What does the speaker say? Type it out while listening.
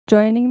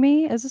joining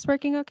me. Is this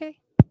working okay?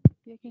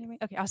 You can hear me?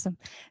 Okay, awesome.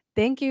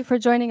 Thank you for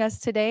joining us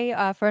today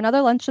for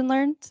another Lunch and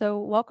Learn. So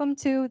welcome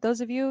to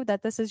those of you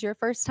that this is your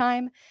first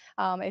time.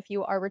 If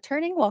you are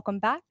returning, welcome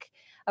back.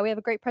 We have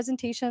a great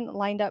presentation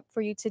lined up for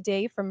you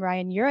today from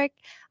Ryan Urech.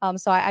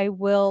 So I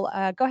will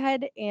go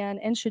ahead and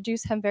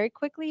introduce him very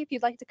quickly. If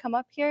you'd like to come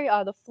up here,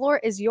 the floor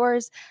is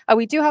yours.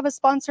 We do have a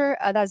sponsor,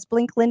 that's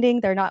Blink Lending.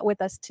 They're not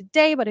with us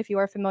today, but if you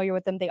are familiar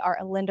with them, they are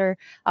a lender.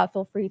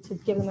 Feel free to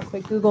give them a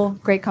quick Google.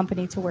 Great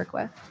company to work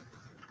with.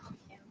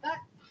 And that,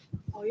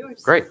 all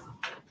yours. Great.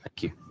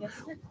 Thank you. Yes,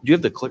 sir. Do you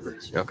have the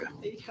clickers? Okay.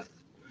 There you go.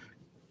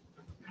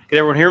 Can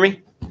everyone hear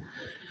me?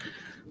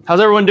 How's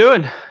everyone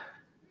doing?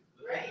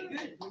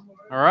 Great.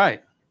 All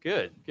right.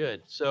 Good.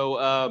 Good.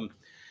 So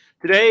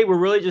today we're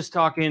really just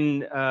talking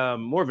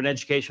more of an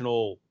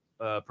educational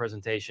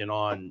presentation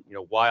on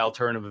why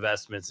alternative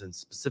investments and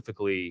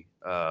specifically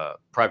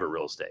private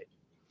real estate.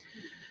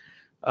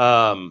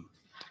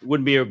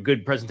 Wouldn't be a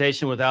good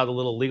presentation without a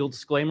little legal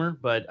disclaimer,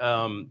 but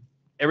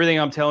everything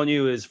I'm telling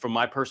you is from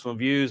my personal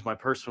views, my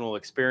personal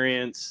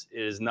experience.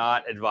 It is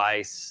not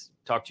advice.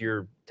 Talk to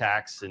your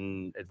tax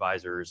and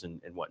advisors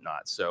and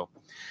whatnot. So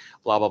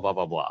blah, blah, blah,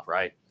 blah, blah,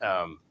 right?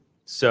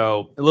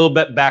 So a little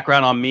bit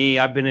background on me.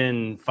 I've been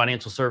in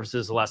financial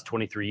services the last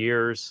 23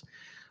 years.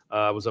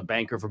 I was a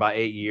banker for about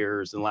 8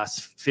 years. In the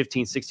last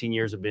 15, 16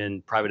 years, I've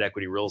been private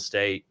equity real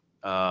estate.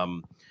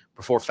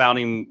 Before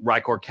founding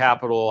Urech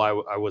Capital,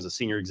 I was a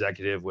senior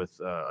executive with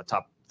a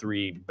top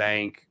 3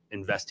 bank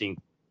investing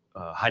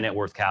high net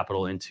worth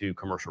capital into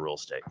commercial real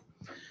estate.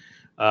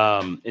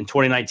 In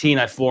 2019,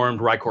 I formed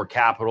Urech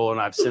Capital,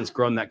 and I've since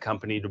grown that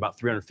company to about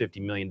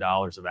 $350 million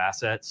of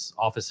assets,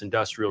 office,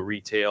 industrial,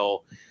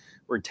 retail.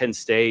 We're in 10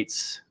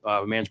 states.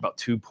 We manage about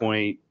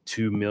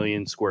 2.2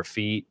 million square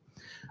feet,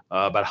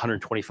 about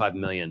 125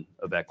 million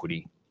of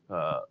equity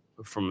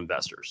from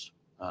investors.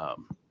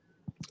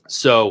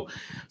 So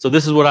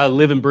this is what I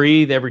live and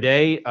breathe every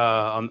day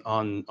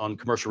on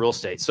commercial real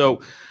estate.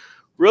 So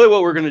really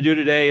what we're going to do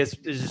today is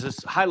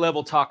just high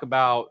level talk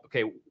about,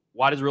 okay,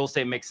 why does real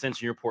estate make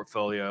sense in your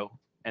portfolio?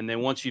 And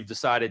then once you've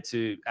decided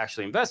to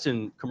actually invest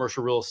in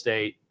commercial real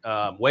estate,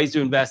 ways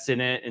to invest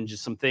in it, and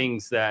just some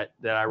things that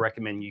I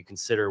recommend you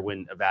consider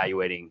when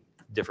evaluating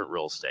different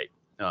real estate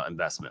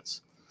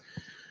investments.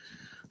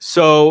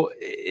 So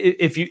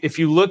if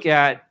you look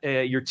at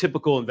your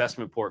typical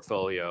investment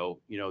portfolio,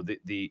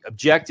 the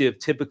objective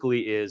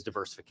typically is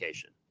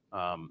diversification.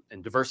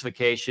 And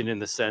diversification in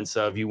the sense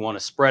of you want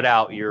to spread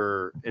out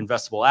your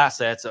investable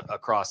assets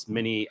across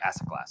many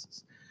asset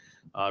classes.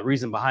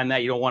 Reason behind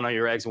that, you don't want all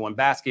your eggs in one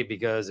basket,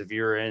 because if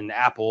you're in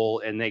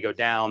Apple and they go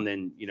down,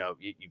 then you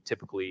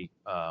typically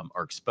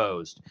are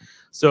exposed.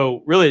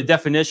 So really the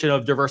definition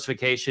of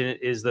diversification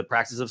is the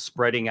practice of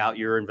spreading out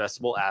your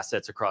investable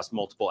assets across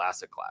multiple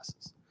asset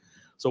classes.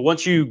 So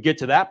once you get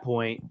to that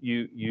point,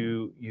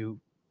 the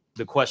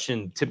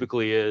question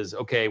typically is,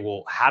 okay,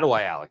 well, how do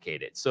I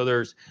allocate it? So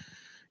there's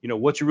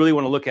what you really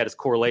want to look at is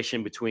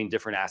correlation between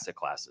different asset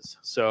classes.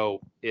 So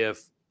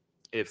if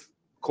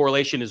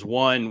correlation is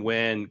 1,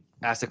 when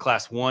asset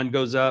class 1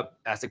 goes up,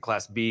 asset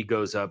class B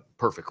goes up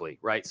perfectly,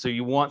 right? So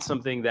you want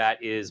something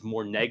that is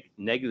more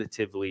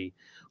negatively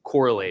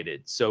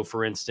correlated. So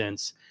for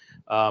instance,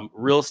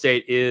 real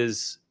estate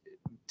is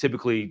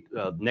typically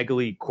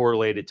negatively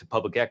correlated to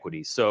public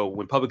equities. So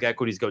when public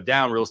equities go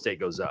down, real estate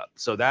goes up.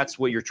 So that's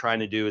what you're trying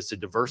to do, is to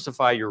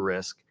diversify your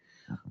risk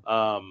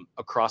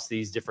across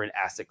these different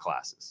asset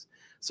classes.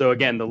 So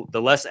again,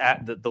 the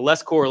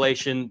less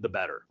correlation, the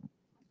better.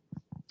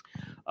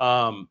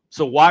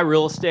 So why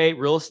real estate?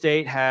 Real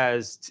estate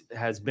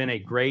has been a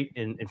great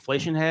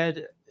inflation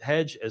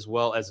hedge as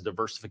well as a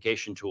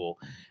diversification tool.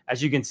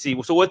 As you can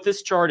see, so what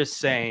this chart is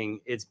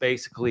saying, it's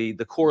basically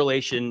the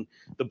correlation.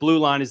 The blue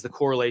line is the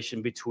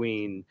correlation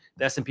between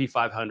the S&P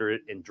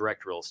 500 and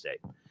direct real estate.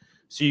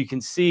 So you can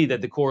see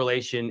that the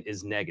correlation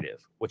is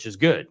negative, which is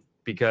good,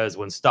 because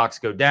when stocks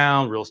go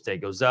down, real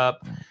estate goes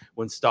up.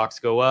 When stocks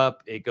go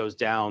up, it goes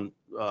down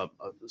a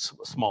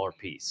smaller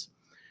piece.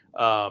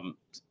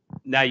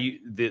 Now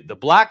the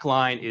black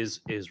line is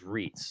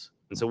REITs.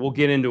 And so we'll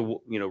get into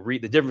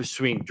the difference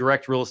between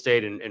direct real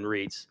estate and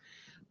REITs,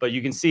 but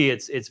you can see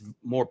it's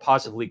more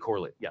positively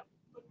correlated. Yeah.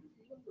 But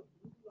even the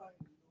blue line,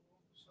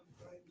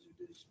 sometimes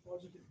it is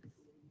positive.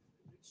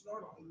 It's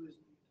not always.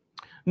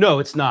 No,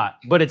 it's not.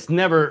 But it's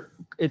never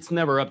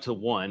up to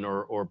 1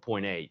 or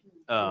 0.8.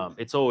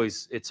 It's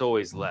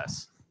always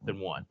less than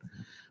 1.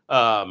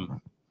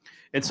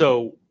 And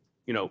so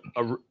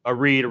a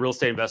REIT, a real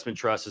estate investment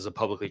trust, is a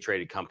publicly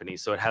traded company,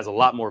 so it has a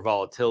lot more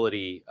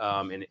volatility,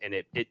 and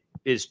it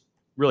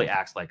really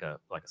acts like a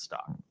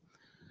stock.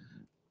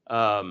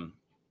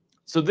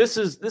 So this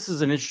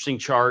is an interesting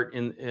chart,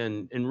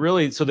 and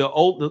really, so the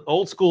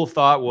old school of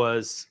thought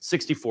was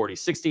 60-40,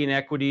 60 in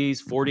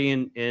equities,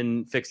 40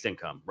 in fixed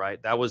income,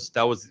 right? That was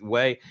the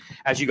way.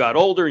 As you got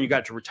older and you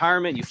got to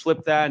retirement, you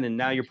flipped that, and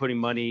now you're putting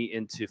money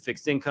into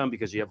fixed income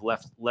because you have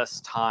less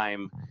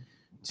time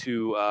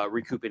to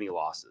recoup any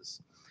losses.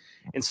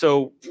 And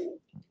so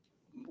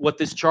what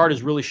this chart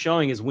is really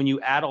showing is when you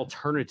add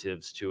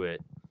alternatives to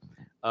it,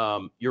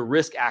 your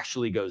risk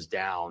actually goes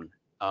down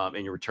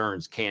and your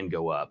returns can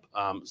go up.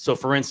 So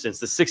for instance,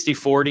 the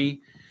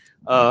 60-40,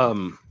 I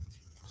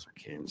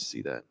can't even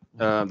see that.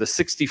 The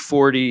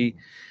 60-40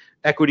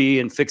 equity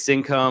and fixed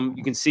income,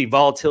 you can see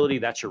volatility,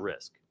 that's your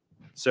risk.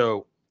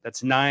 So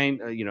that's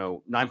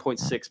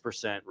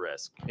 9.6%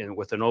 risk, and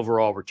with an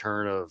overall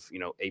return of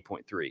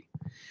 8.3.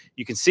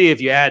 You can see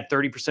if you add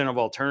 30% of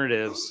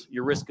alternatives,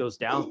 your risk goes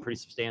down pretty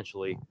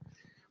substantially,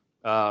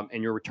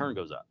 and your return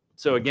goes up.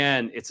 So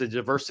again, it's a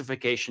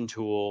diversification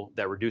tool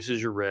that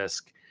reduces your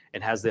risk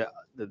and has the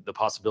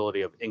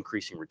possibility of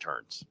increasing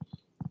returns.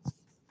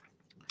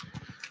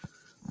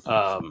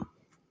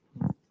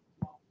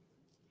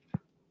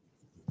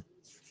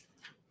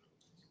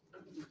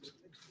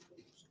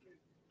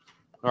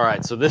 All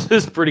right, so this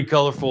is pretty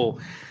colorful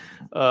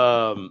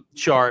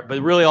chart, but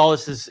really all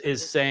this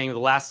is saying the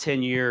last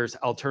 10 years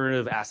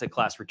alternative asset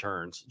class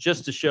returns,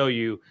 just to show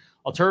you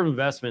alternative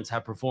investments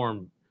have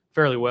performed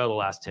fairly well the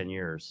last 10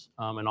 years,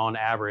 and on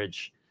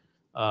average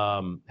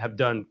have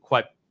done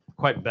quite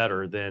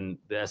better than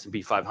the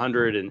S&P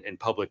 500 and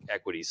public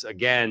equities.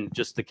 Again,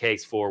 just the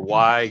case for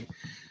why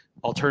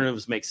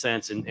alternatives make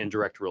sense in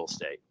direct real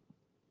estate.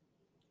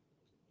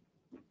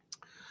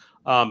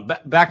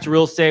 Back to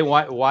real estate,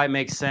 why it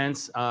makes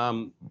sense.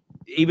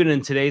 Even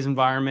in today's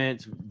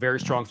environment, very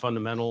strong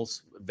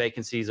fundamentals.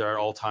 Vacancies are at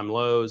all-time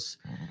lows.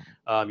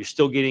 You're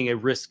still getting a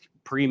risk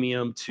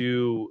premium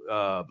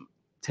to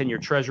 10-year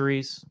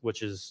treasuries,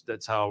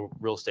 that's how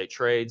real estate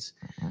trades.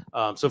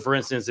 So for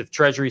instance, if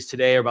treasuries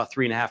today are about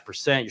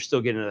 3.5%, you're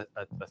still getting a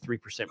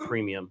 3%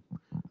 premium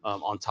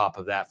on top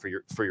of that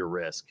for your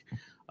risk.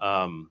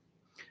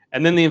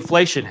 And then the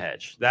inflation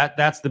hedge,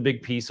 that's the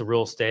big piece of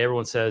real estate.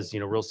 Everyone says,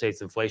 real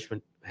estate's inflation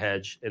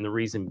hedge. And the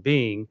reason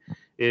being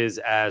is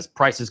as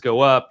prices go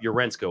up, your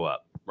rents go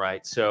up,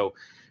 right? So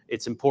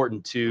it's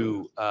important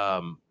to,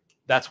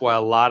 that's why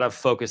a lot of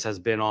focus has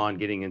been on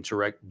getting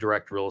into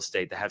direct real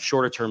estate that have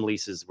shorter term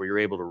leases where you're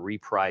able to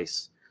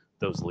reprice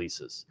those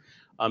leases.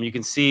 You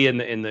can see in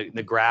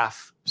the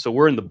graph, so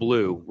we're in the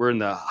blue, we're in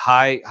the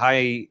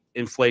high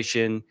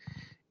inflation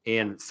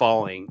and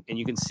falling, and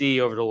you can see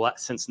over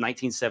since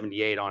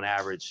 1978 on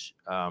average,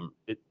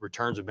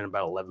 returns have been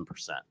about 11%.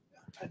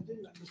 I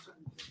didn't understand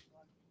this.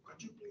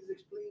 Could you please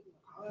explain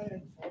high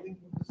and falling?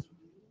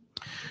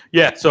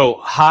 Yeah,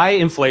 so high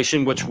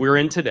inflation, which we're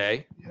in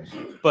today, Yes.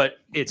 but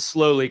it's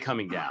slowly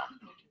coming down,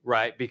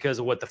 right? Because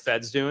of what the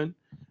Fed's doing.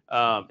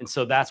 And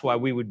so that's why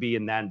we would be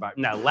in that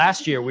environment. Now,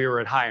 last year we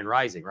were at high and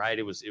rising, right?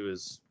 It was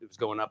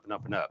going up and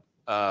up and up.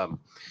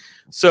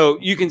 So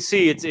you can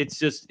see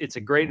it's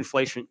a great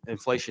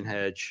inflation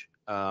hedge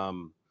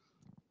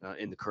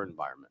in the current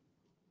environment.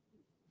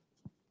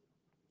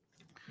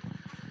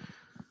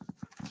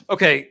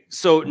 Okay,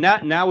 so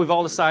now we've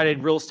all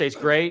decided real estate's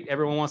great.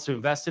 Everyone wants to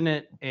invest in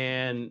it,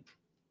 and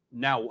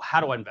now how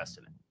do I invest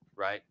in it?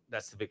 Right,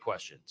 that's the big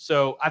question.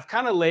 So I've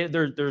kind of laid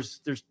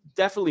there's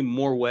definitely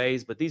more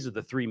ways, but these are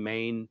the three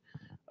main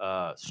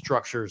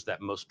structures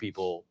that most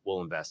people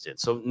will invest in.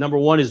 So number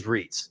one is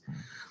REITs.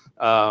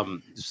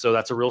 So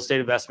that's a real estate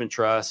investment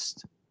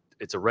trust.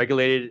 It's a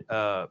regulated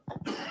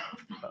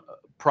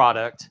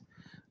product.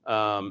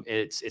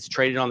 It's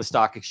traded on the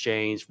stock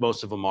exchange.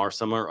 Most of them are.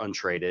 Some are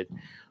untraded,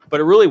 but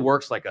it really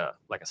works like a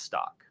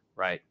stock,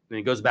 right? And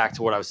it goes back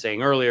to what I was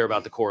saying earlier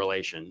about the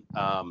correlation.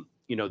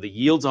 The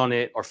yields on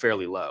it are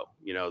fairly low.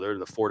 They're in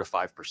the 4 to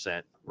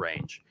 5%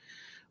 range,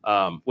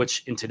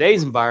 which in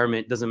today's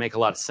environment doesn't make a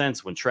lot of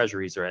sense when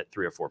treasuries are at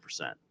 3 or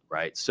 4%.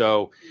 Right.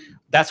 So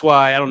that's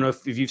why I don't know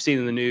if you've seen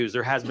in the news,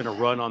 there has been a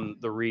run on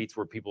the REITs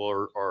where people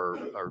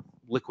are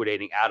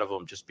liquidating out of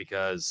them just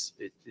because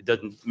it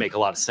doesn't make a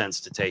lot of sense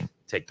to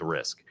take the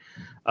risk.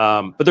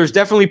 But there's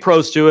definitely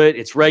pros to it.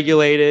 It's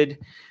regulated.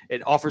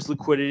 It offers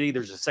liquidity.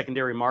 There's a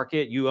secondary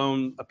market. You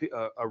own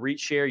a REIT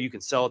share. You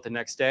can sell it the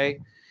next day.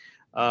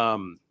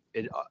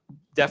 It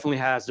definitely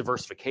has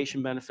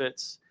diversification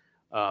benefits,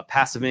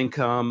 passive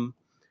income.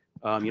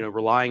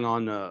 Relying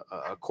on a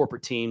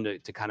corporate team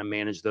to kind of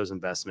manage those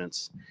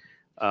investments.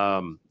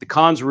 The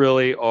cons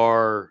really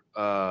are,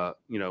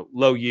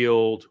 low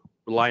yield,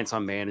 reliance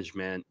on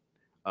management.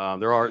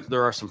 There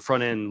are some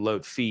front end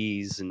load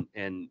fees,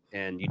 and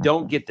you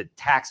don't get the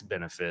tax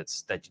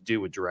benefits that you do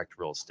with direct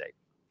real estate.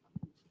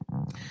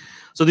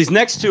 So these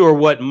next two are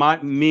what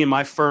me and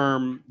my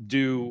firm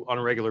do on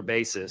a regular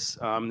basis.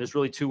 There's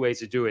really two ways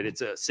to do it.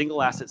 It's a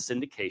single asset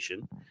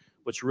syndication,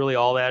 which really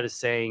all that is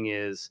saying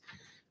is,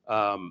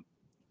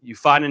 you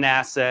find an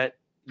asset,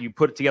 you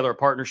put it together a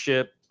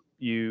partnership,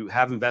 you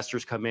have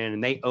investors come in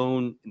and they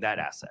own that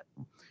asset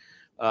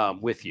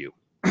with you.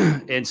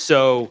 And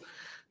so,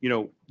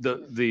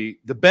 the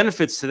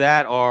benefits to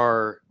that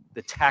are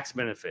the tax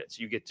benefits.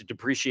 You get to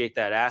depreciate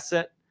that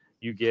asset.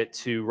 You get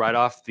to write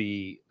off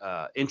the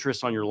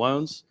interest on your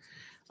loans.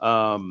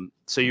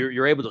 So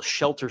you're able to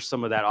shelter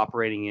some of that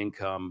operating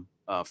income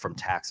from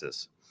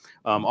taxes.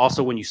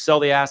 Also, when you sell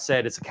the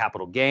asset, it's a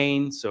capital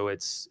gain, so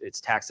it's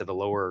taxed at a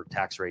lower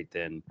tax rate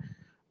than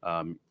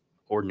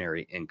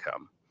ordinary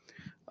income.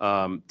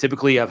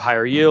 Typically, you have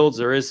higher yields.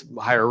 There is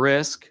higher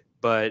risk,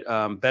 but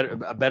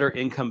a better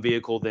income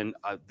vehicle than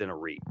a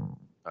REIT.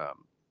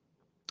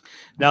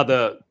 Now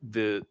the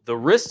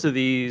risks to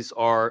these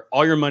are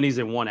all your money's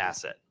in one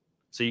asset.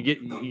 So you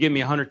give me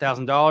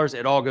 $100,000,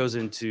 it all goes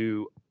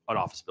into an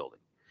office building.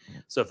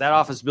 So if that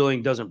office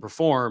building doesn't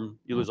perform,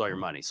 you lose all your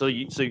money. So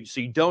you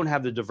don't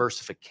have the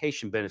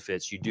diversification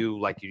benefits you do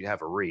like you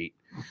have a REIT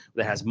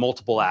that has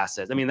multiple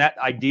assets. I mean, that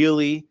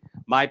ideally,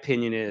 my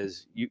opinion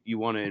is you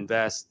want to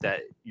invest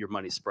that your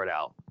money's spread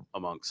out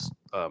amongst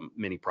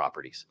many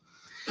properties.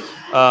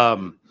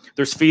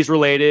 There's fees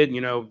related,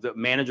 the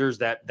managers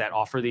that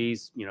offer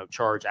these,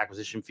 charge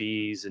acquisition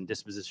fees and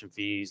disposition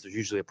fees. There's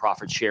usually a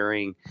profit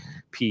sharing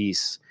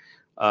piece.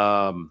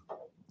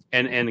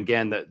 And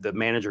again, the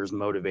manager is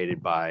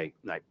motivated by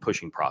like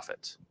pushing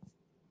profits.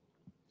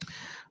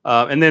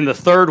 And then the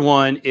third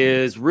one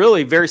is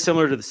really very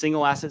similar to the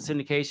single asset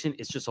syndication.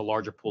 It's just a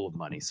larger pool of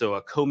money. So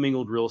a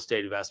commingled real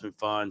estate investment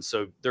fund.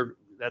 So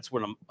that's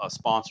when a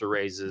sponsor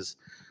raises,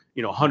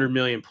 $100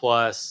 million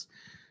plus.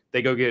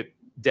 They go get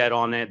debt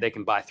on it. They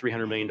can buy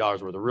 $300 million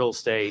worth of real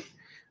estate.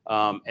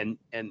 And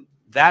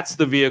that's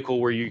the vehicle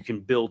where you can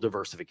build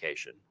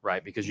diversification,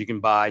 right? Because you can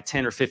buy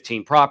 10 or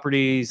 15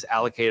 properties,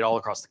 allocate all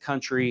across the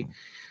country,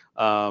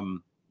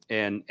 and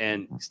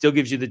still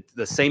gives you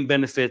the same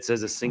benefits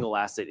as a single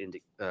asset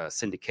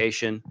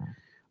syndication,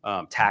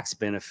 tax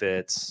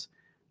benefits.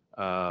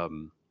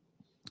 The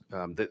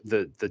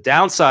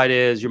downside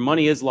is your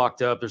money is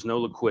locked up. There's no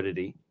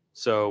liquidity.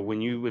 So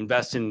when you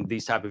invest in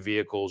these type of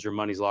vehicles, your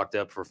money's locked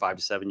up for 5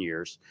 to 7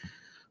 years.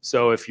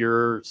 So if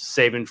you're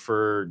saving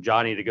for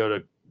Johnny to go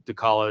to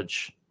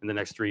college in the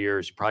next 3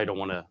 years, you probably don't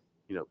want to,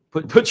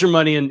 put your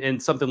money in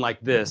something like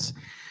this.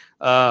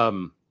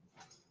 Obviously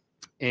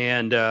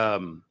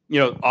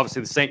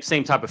the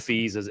same type of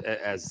fees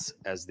as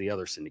the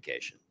other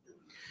syndication.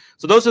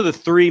 So those are the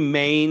three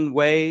main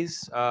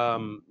ways,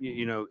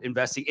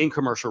 investing in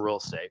commercial real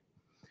estate.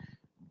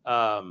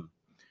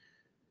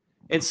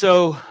 And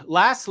so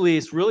lastly,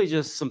 it's really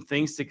just some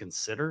things to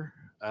consider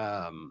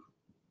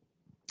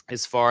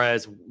as far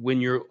as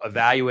when you're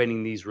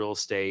evaluating these real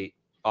estate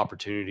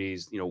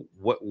opportunities,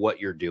 what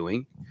you're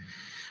doing.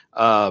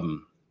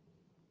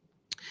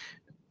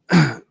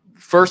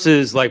 First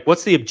is like,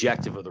 what's the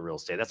objective of the real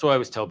estate? That's what I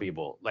always tell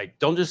people. Like,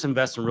 don't just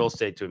invest in real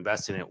estate to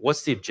invest in it.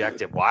 What's the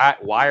objective? Why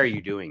are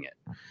you doing it?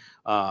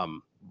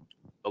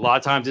 A lot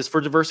of times it's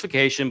for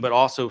diversification, but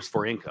also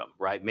for income,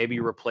 right? Maybe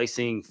you're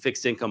replacing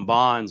fixed income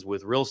bonds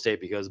with real estate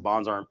because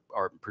bonds aren't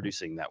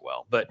producing that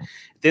well. But at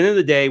the end of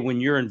the day, when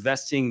you're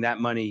investing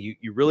that money,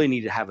 you really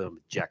need to have an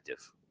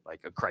objective, like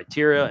a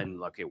criteria, and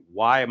okay,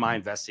 why am I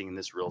investing in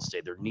this real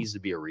estate? There needs to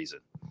be a reason.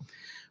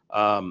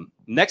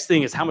 Next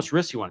thing is how much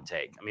risk you want to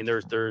take. I mean,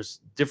 there's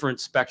different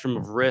spectrum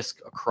of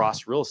risk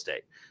across real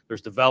estate.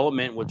 There's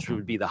development, which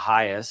would be the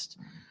highest.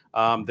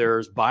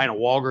 There's buying a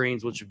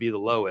Walgreens, which would be the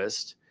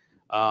lowest.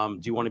 Do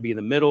you want to be in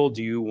the middle?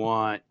 Do you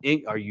want,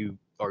 are you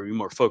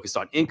more focused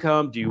on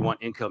income? Do you want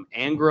income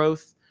and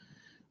growth?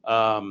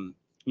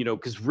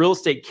 Because real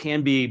estate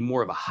can be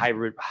more of a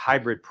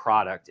hybrid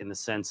product in the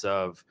sense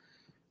of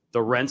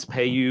the rents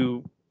pay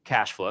you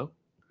cash flow.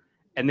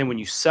 And then when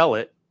you sell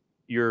it,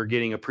 you're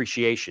getting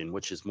appreciation,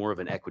 which is more of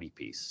an equity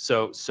piece.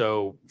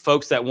 So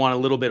folks that want a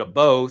little bit of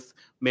both,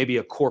 maybe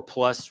a core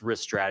plus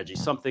risk strategy,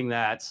 something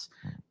that's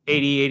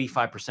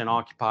 85%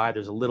 occupied.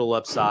 There's a little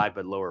upside,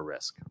 but lower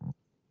risk.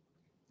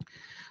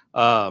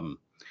 And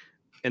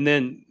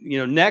then,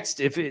 next,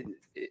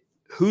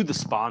 who the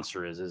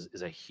sponsor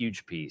is a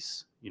huge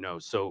piece,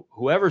 so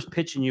whoever's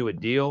pitching you a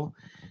deal,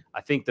 I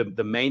think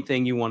the main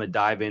thing you want to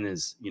dive in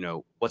is,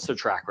 what's their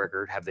track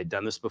record? Have they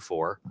done this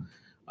before?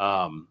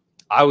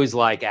 I always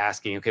like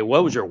asking, okay,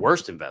 what was your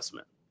worst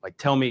investment? Like,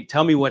 tell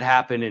me what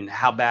happened and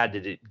how bad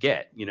did it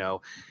get?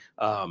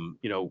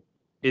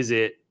 Is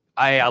it,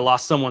 I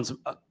lost someone's,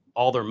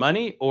 all their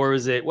money, or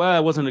is it, well,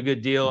 it wasn't a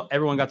good deal.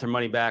 Everyone got their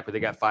money back, but they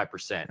got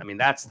 5%. I mean,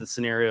 that's the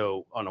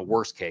scenario on a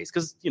worst case,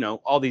 because,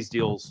 all these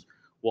deals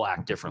will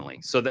act differently.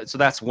 So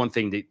that's one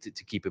thing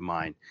to keep in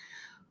mind.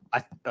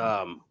 I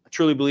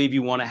truly believe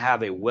you want to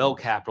have a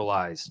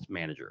well-capitalized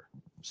manager.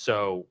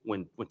 So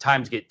when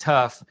times get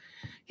tough,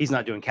 he's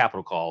not doing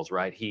capital calls,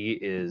 right? He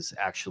is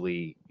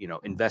actually,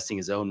 investing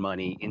his own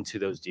money into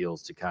those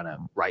deals to kind of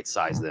right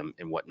size them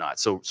and whatnot.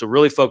 So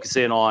really focus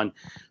in on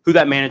who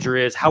that manager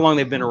is, how long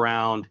they've been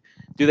around,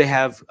 do they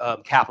have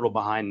capital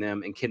behind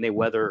them, and can they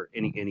weather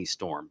any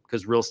storm?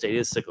 Because real estate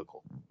is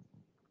cyclical.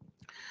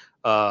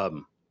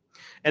 And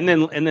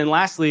then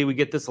lastly, we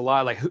get this a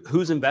lot, like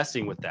who's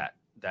investing with that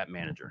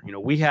manager?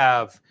 We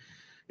have,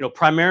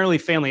 primarily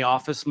family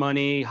office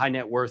money, high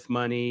net worth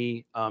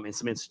money, and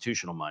some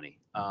institutional money.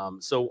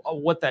 So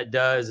what that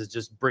does is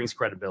just brings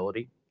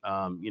credibility.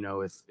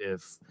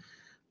 If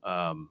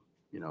a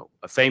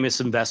famous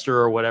investor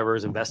or whatever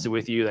is invested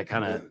with you, that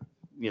kind of,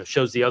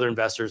 shows the other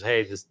investors,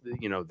 hey, this,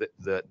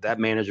 that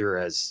manager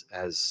has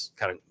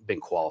kind of been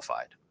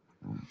qualified.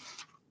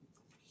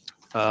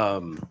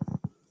 And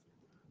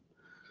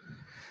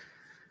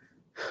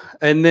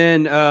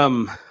then,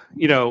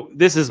 you know,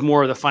 this is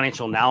more of the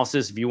financial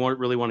analysis. If you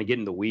really want to get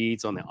in the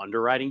weeds on the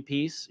underwriting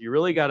piece, you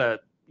really got to,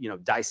 you know,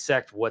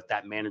 dissect what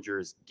that manager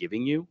is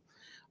giving you.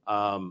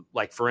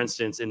 Like for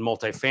instance, in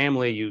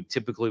multifamily, you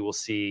typically will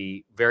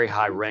see very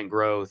high rent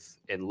growth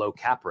and low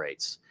cap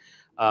rates.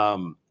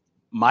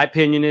 My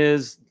opinion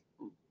is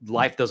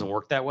life doesn't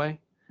work that way.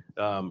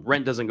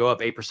 Rent doesn't go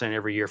up 8%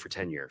 every year for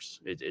 10 years.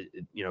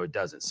 You know, it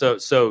doesn't.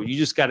 So you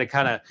just got to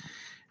kind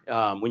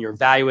of, when you're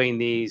evaluating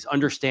these,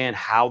 understand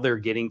how they're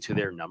getting to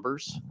their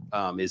numbers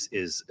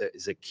is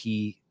a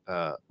key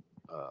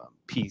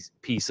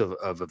piece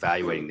of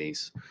evaluating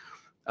these.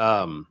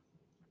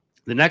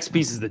 The next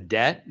piece is the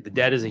debt. The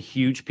debt is a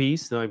huge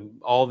piece.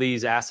 All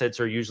these assets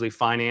are usually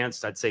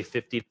financed, I'd say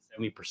 50 to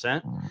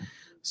 70%.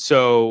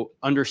 So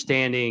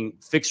understanding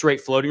fixed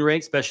rate, floating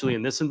rate, especially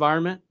in this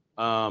environment,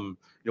 you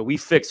know,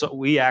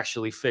 we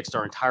actually fixed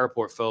our entire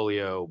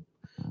portfolio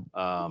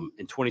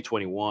in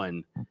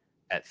 2021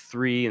 at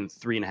 3 and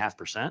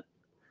 3.5%.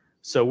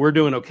 So we're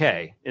doing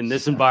okay in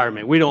this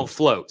environment. We don't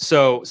float.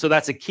 So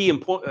that's a key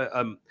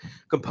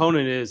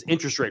component is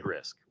interest rate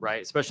risk,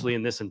 right? Especially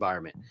in this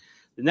environment.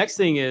 The next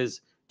thing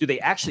is, do they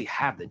actually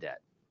have the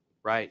debt,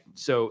 right?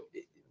 So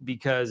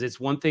because it's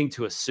one thing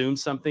to assume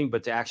something,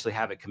 but to actually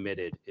have it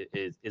committed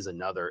is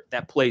another.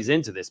 That plays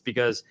into this,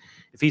 because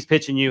if he's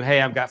pitching you,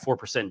 hey, I've got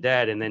 4%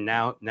 debt, and then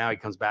now he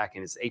comes back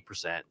and it's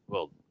 8%,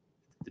 well,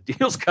 the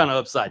deal's kind of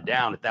upside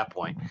down at that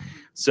point.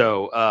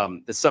 So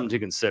that's something to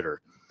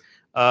consider.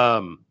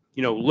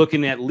 You know,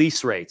 looking at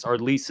lease rates, are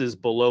leases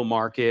below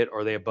market or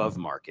are they above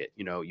market?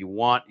 You know,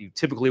 you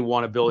typically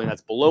want a building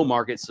that's below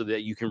market so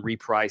that you can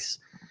reprice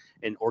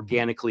and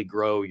organically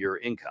grow your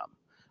income.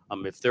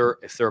 If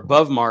they're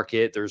above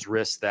market, there's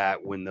risk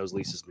that when those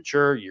leases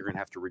mature, you're going to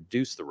have to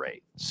reduce the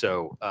rate.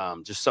 So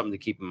just something to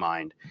keep in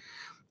mind.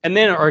 And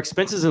then are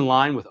expenses in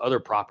line with other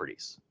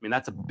properties? I mean,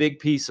 that's a big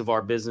piece of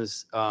our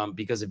business,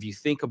 because if you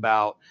think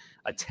about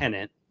a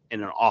tenant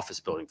in an office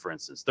building, for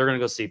instance, they're going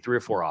to go see 3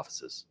 or 4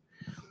 offices,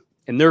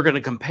 and they're going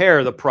to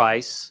compare the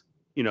price,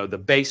 you know, the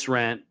base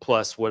rent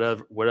plus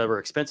whatever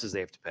expenses they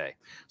have to pay.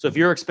 So if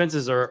your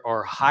expenses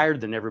are higher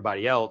than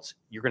everybody else,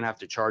 you're going to have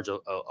to charge a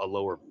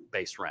lower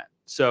base rent.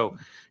 So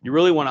you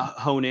really want to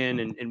hone in,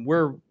 and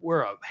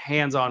we're a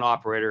hands-on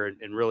operator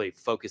and really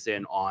focus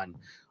in on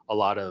a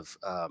lot of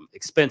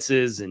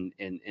expenses and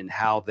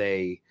how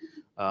they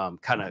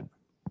kind of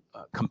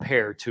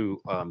compare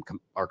to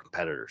our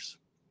competitors.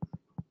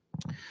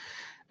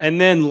 And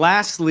then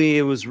lastly,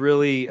 it was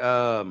really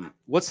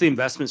what's the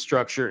investment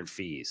structure and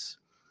fees?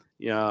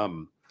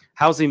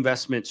 How's the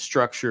investment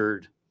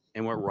structured,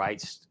 and what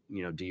rights,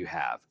 you know, do you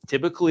have?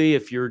 Typically,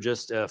 if you're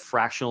just a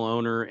fractional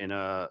owner in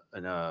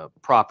a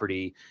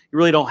property, you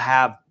really don't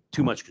have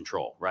too much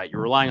control, right?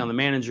 You're relying on the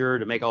manager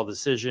to make all the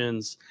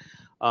decisions.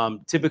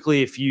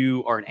 Typically, if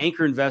you are an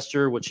anchor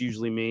investor, which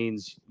usually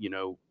means, you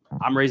know,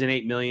 I'm raising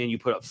 $8 million, you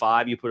put up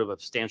 5, you put up a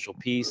substantial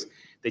piece,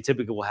 they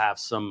typically will have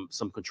some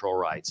control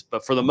rights.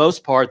 But for the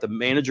most part, the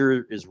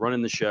manager is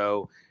running the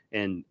show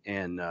and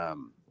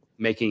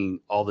making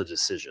all the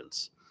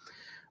decisions.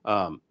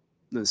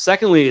 Then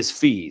secondly is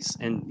fees.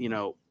 And, you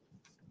know,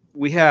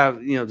 we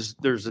have, you know,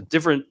 there's a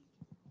different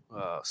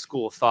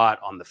school of thought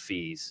on the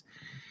fees.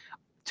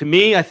 To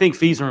me, I think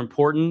fees are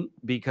important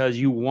because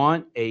you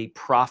want a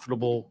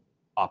profitable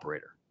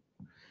operator.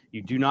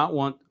 You do not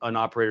want an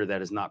operator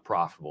that is not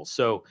profitable.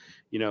 So,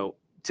 you know,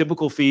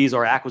 typical fees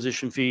are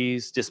acquisition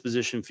fees,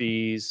 disposition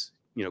fees,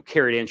 you know,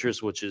 carried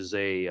interest, which is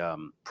a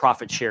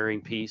profit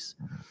sharing piece.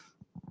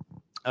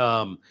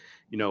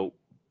 You know,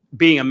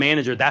 being a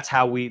manager, that's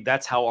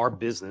how our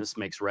business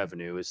makes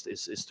revenue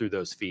is through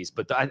those fees.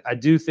 But I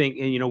do think,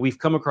 and, you know, we've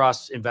come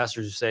across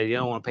investors who say, you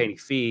don't want to pay any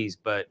fees,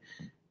 but,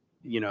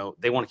 you know,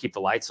 they want to keep the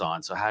lights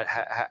on. So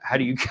how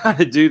do you kind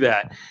of do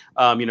that?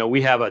 You know,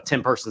 we have a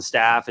 10-person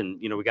staff,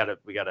 and, you know, we got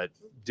to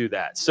do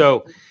that.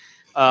 So,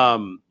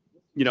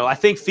 you know, I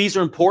think fees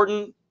are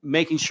important,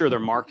 making sure they're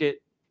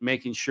market,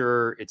 making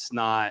sure it's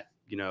not,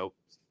 you know,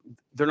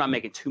 they're not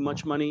making too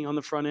much money on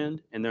the front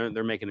end, and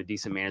they're making a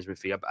decent management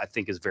fee, I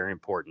think is very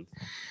important.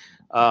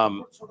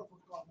 So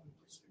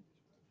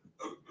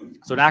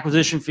an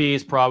acquisition fee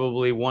is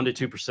probably 1%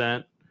 to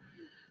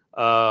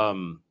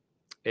 2%.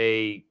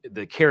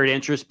 The carried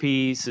interest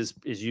piece is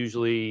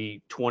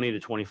usually 20 to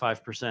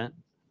 25%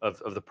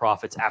 of the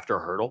profits after a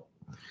hurdle.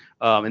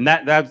 And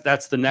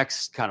that's the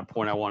next kind of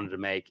point I wanted to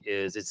make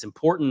is it's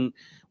important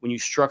when you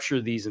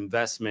structure these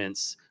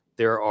investments,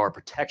 there are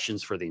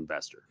protections for the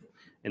investor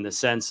in the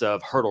sense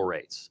of hurdle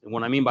rates. And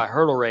what I mean by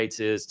hurdle rates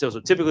is, so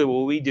typically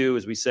what we do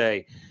is we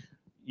say,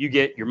 you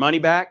get your money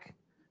back,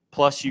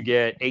 plus you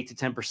get 8 to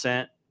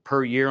 10%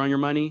 per year on your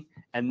money.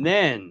 And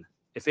then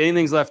if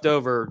anything's left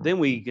over, then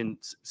we can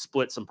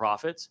split some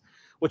profits.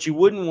 What you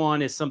wouldn't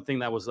want is something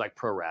that was like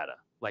pro rata,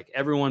 like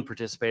everyone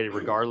participated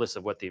regardless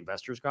of what the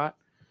investors got.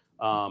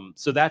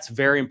 So that's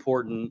very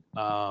important.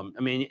 I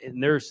mean,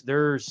 and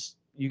there's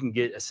you can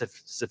get as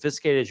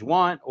sophisticated as you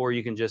want, or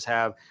you can just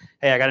have,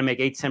 hey, I got to make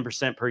 8 to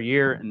 10% per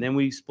year, and then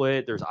we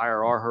split. There's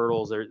IRR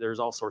hurdles. There's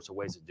all sorts of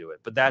ways to do it.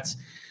 But that's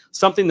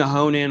something to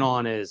hone in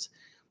on is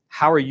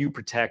how are you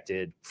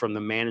protected from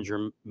the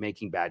manager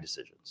making bad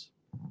decisions?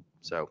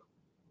 So,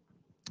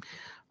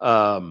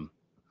 and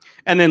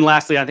then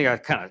lastly, I think I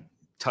kind of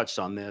touched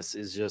on this,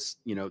 is just,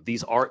 you know,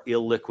 these are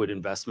illiquid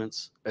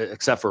investments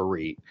except for a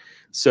REIT.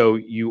 So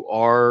you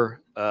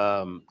are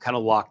kind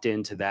of locked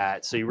into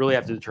that. So you really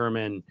have to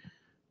determine,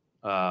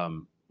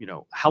 you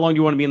know, how long do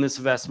you want to be in this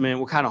investment?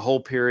 What kind of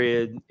hold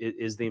period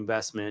is the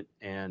investment?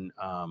 And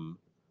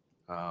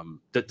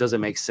does it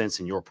make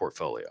sense in your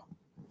portfolio?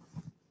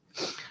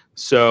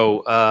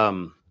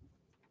 So,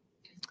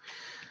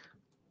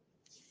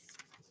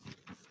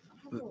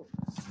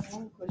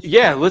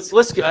 yeah, let's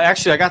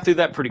actually, I got through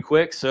that pretty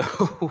quick.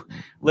 So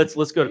let's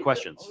go to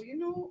questions. You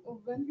know,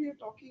 when we are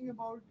talking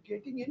about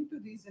getting into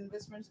these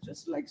investments,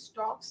 just like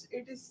stocks,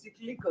 it is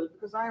cyclical,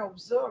 because I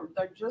observed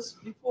that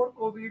just before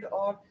COVID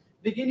or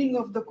beginning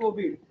of the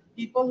COVID,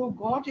 people who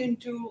got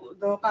into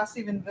the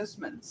passive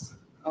investments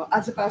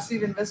as a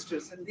passive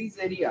investors in these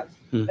areas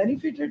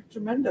benefited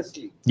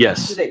tremendously.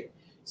 Yes. Today.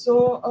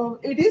 So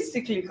it is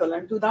cyclical,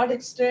 and to that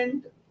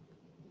extent,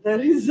 there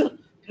is a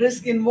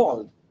risk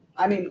involved.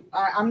 I mean,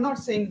 I'm not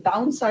saying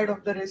downside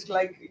of the risk,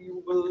 like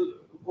you will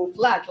go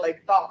flat,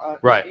 like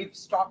right. if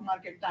stock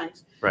market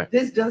tanks. Right.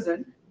 This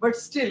doesn't, but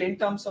still in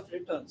terms of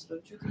returns,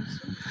 don't you think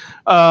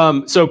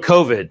so? So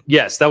COVID,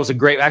 yes, that was a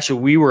great,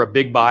 actually, we were a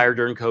big buyer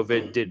during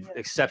COVID, did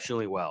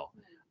exceptionally well.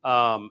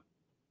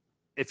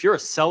 If you're a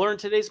seller in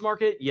today's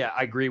market, yeah,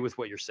 I agree with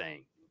what you're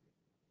saying.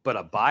 But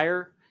a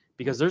buyer,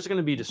 because there's going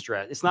to be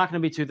distress. It's not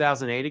going to be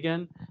 2008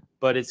 again,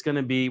 but it's going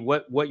to be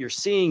what you're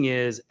seeing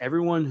is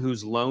everyone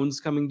whose loans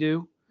coming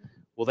due,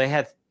 well, they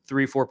had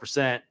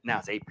 3-4%, now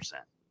it's 8%.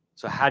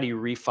 So how do you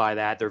refi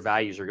that? Their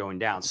values are going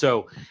down.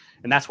 So,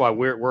 and that's why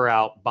we're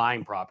out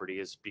buying property,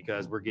 is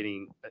because we're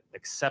getting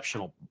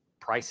exceptional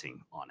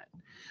pricing on it.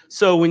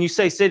 So when you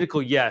say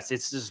cyclical, yes,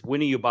 it's just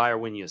when you buy or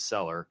when you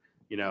seller.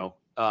 You know,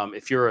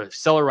 if you're a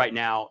seller right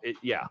now,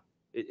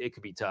 it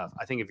could be tough.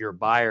 I think if you're a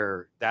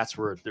buyer, that's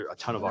where there's a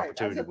ton of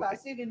opportunity. As a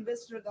passive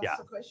investor, that's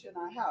the question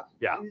I have.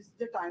 Is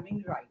the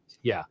timing right?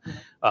 Yeah.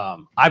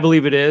 I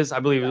believe it is. I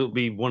believe it'll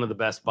be one of the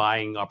best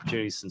buying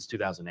opportunities since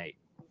 2008.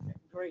 Okay,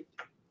 great.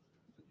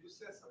 You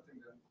said something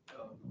that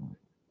on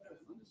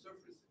the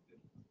surface it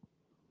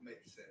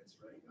makes sense,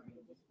 right? I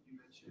mean, you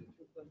mentioned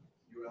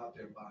you're out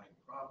there buying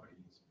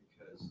properties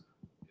because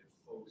if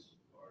folks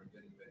are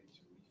getting ready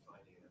to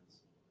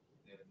refinance,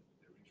 then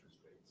their interest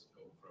rates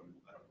go from,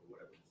 I don't know,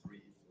 whatever, 3,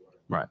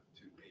 4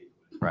 to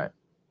 8. Right.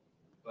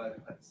 But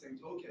at the same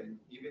token,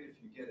 even if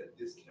you get a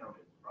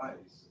discounted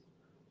price,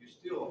 you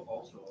still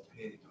also are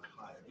paying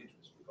a higher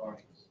interest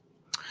regardless.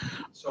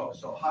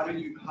 So how do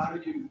you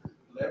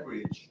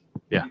leverage,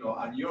 you know,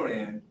 on your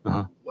end,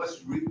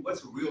 what's a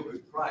real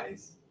good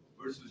price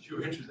versus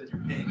your interest that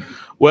you're paying?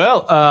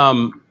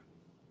 Well,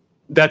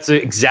 that's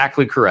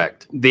exactly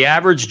correct. The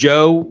average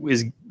Joe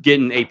is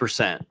getting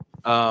 8%.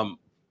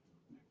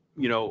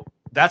 You know,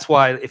 that's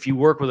why if you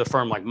work with a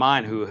firm like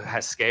mine who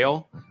has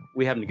scale,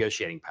 we have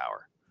negotiating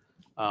power.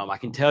 I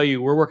can tell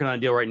you, we're working on a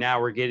deal right now.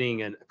 We're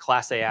getting a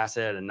Class A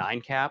asset at a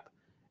 9 cap,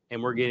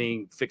 and we're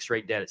getting fixed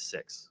rate debt at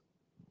 6.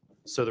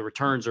 So the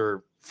returns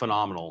are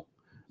phenomenal.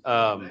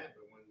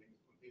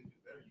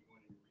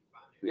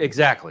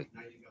 Exactly.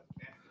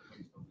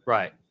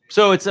 Right.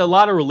 So it's a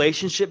lot of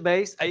relationship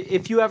based.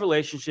 If you have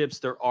relationships,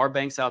 there are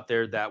banks out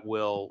there that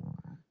will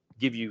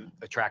give you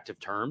attractive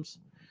terms.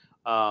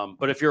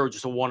 But if you're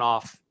just a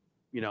one-off,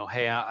 you know,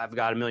 hey, I've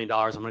got $1 million,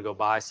 I'm going to go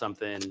buy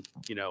something,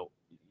 you know,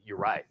 you're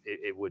right.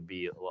 It would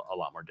be a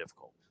lot more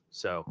difficult.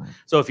 So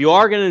if you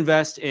are going to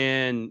invest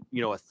in,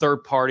 you know, a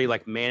third party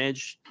like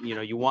managed, you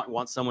know, you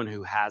want someone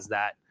who has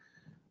that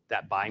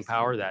buying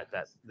power, that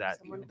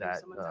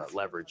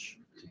leverage.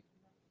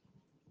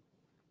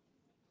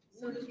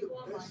 So the people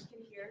online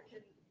can hear.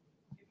 If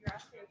you're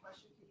asking a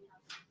question, can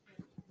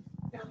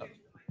you have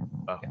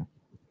Okay.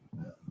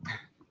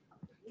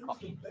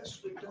 What is the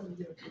best return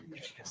you have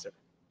produced? Yes, sir.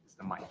 It's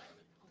the mic.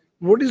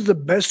 What is the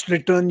best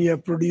return you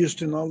have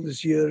produced in all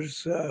these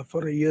years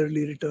for a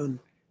yearly return?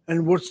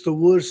 And what's the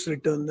worst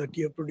return that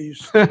you have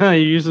produced? You're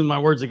using my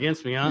words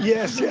against me, huh?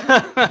 Yes.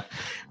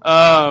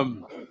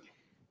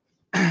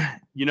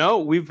 You know,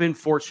 we've been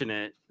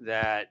fortunate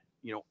that,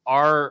 you know,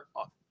 our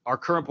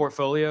current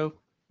portfolio,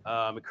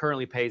 it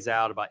currently pays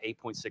out about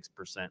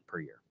 8.6% per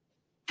year.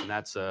 And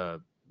that's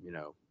a, you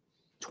know,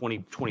 20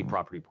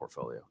 property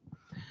portfolio.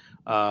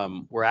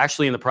 We're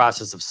actually in the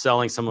process of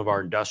selling some of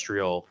our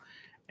industrial,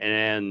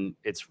 and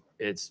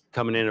it's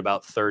coming in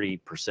about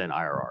 30%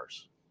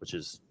 IRRs, which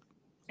is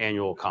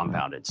annual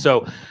compounded.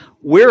 So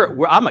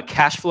I'm a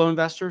cash flow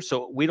investor.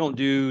 So we don't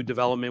do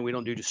development. We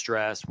don't do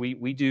distress.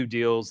 We do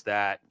deals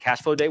that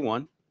cash flow day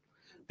one,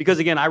 because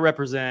again, I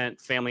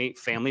represent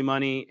family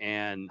money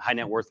and high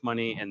net worth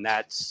money, and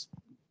that's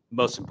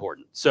most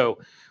important. So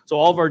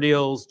all of our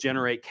deals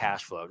generate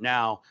cash flow.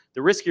 Now,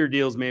 the riskier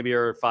deals maybe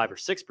are 5 or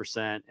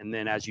 6%, and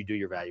then as you do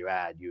your value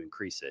add, you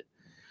increase it.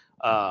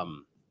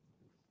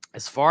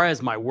 As far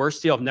as my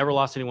worst deal, I've never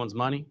lost anyone's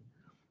money.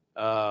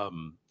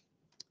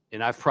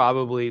 And I've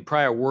probably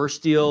our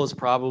worst deal has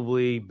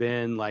probably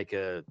been like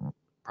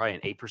probably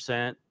an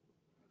 8%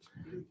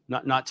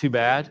 not too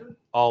bad,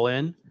 all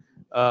in.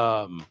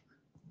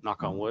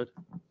 Knock on wood.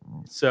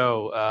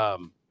 So,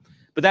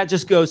 but that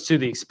just goes to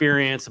the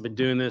experience. I've been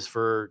doing this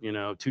for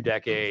 2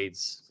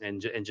 decades,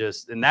 and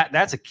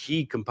that's a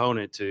key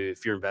component to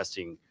if you're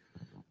investing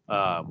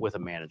with a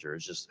manager.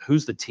 It's just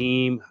who's the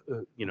team,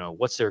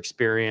 what's their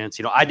experience.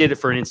 I did it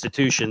for an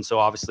institution, so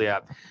obviously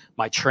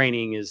my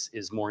training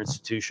is more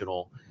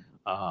institutional.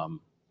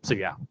 So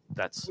yeah,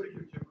 that's What is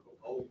your typical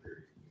hold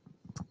period?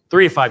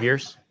 3 to 5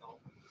 years.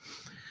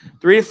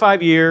 3 to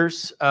 5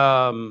 years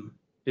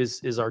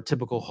is our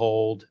typical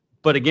hold.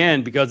 But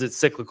again, because it's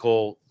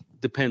cyclical,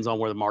 depends on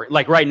where the market.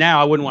 Like right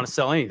now, I wouldn't want to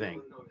sell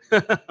anything,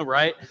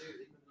 right?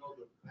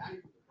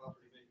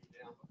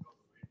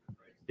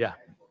 Yeah.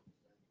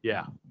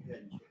 Yeah.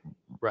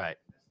 Right.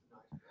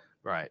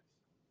 Right.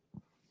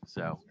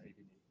 So,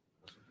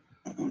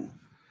 any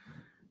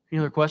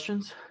other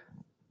questions?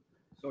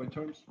 So in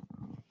terms,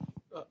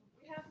 We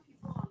have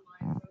people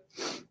online.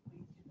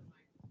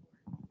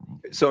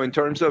 so in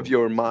terms of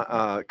your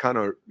kind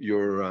of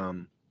your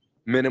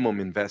minimum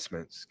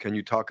investments, can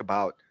you talk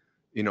about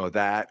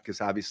that,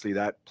 because obviously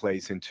that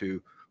plays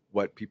into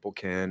what people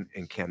can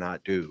and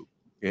cannot do.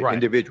 Right.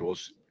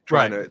 Individuals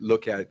trying Right. to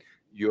look at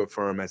your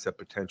firm as a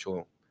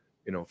potential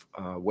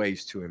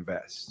ways to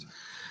invest.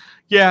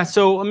 Yeah.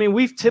 So, I mean,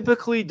 we've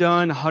typically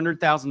done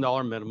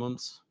 $100,000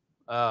 minimums.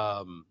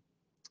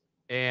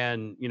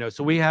 And,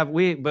 so we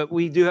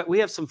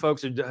have some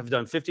folks who have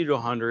done 50 to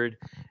 100.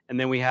 And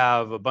then we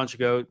have a bunch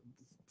of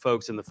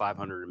folks in the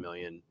 500 to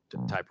million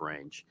type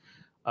range.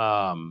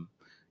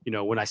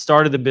 When I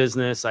started the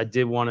business, I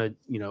did want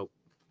to,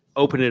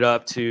 open it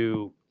up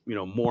to,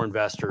 more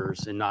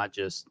investors and not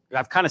just,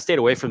 I've kind of stayed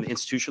away from the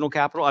institutional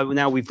capital.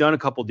 Now we've done a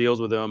couple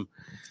deals with them.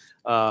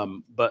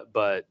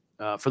 But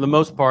for the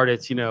most part,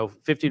 it's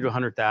 50 to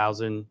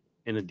 100,000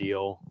 in a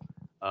deal,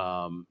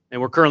 and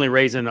we're currently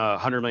raising a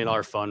 $100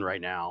 million fund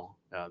right now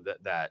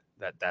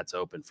that's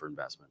open for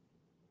investment.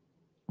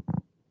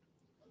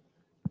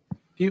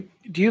 Do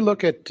you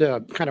look at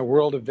kind of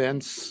world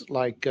events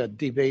like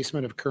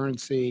debasement of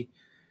currency,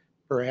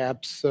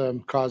 perhaps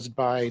caused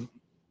by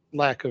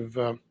lack of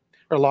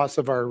or loss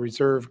of our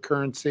reserve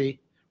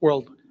currency,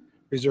 world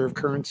reserve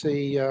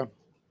currency? The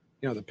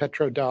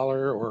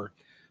petrodollar, or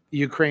the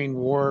Ukraine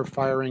war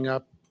firing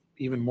up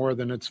even more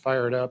than it's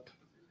fired up,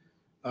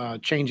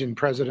 change in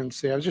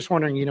presidency. I was just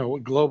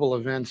wondering, global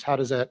events, how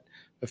does that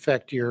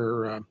affect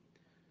your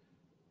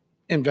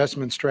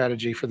investment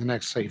strategy for the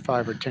next, say,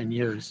 5 or 10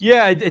 years?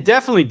 Yeah, it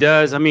definitely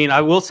does. I mean,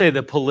 I will say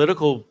the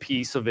political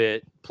piece of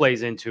it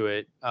plays into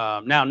it.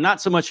 Now,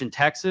 not so much in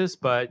Texas,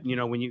 but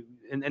when you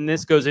and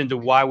this goes into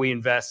why we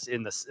invest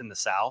in the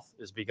South,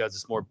 is because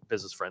it's more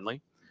business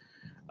friendly.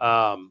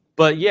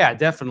 But yeah,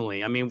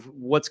 definitely. I mean,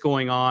 what's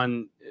going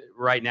on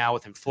right now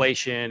with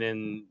inflation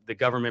and the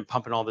government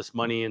pumping all this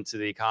money into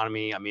the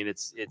economy? I mean,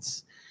 it's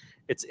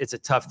a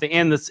tough thing,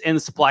 and the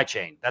supply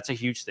chain, that's a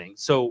huge thing.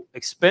 So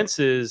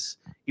expenses,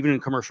 even in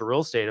commercial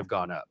real estate, have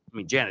gone up. I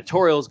mean,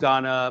 janitorial's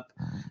gone up,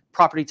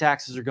 property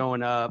taxes are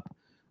going up.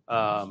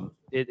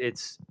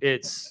 It's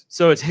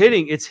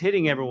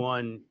hitting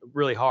everyone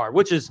really hard,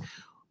 which is,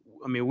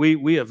 I mean,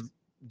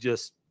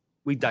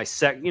 we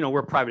dissect,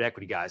 we're private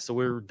equity guys, so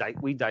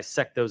we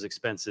dissect those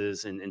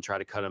expenses and try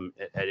to cut them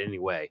at any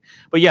way.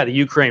 But yeah, the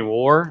Ukraine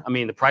war, I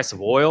mean, the price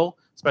of oil,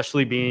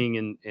 especially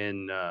being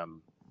in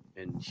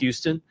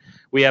Houston,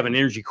 we have an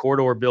energy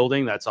corridor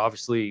building that's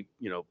obviously,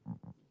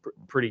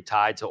 pretty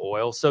tied to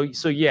oil. So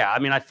yeah, I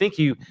mean, I think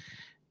at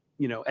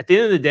the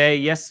end of the day,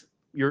 yes,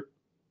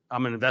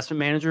 I'm an investment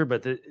manager,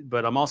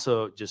 but I'm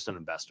also just an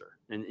investor,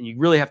 and you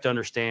really have to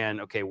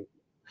understand, okay,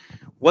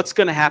 what's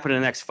going to happen in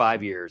the next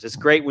 5 years? It's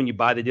great when you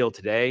buy the deal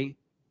today,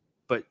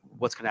 but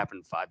what's going to happen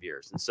in 5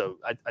 years? And so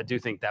I do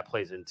think that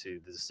plays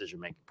into the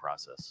decision-making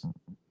process.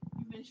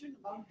 You mentioned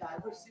about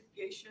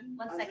diversification.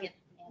 One second.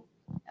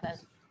 I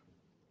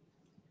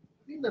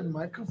think that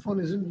microphone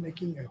isn't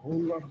making a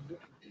whole lot of.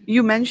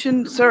 You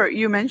mentioned, sir,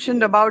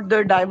 about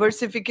the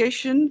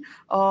diversification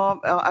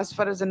as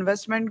far as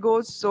investment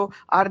goes. So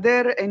are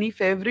there any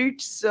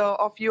favorites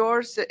of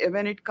yours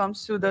when it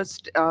comes to the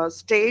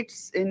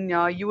states in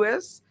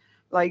US?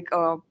 Like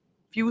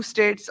few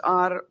states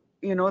are,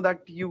 that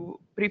you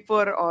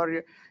prefer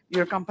or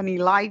your company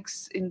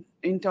likes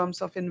in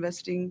terms of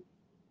investing?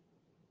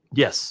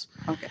 Yes.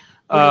 Okay.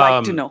 Would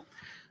like to know.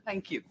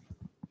 Thank you.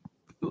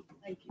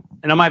 Thank you.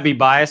 And I might be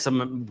biased. I'm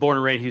a born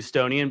and raised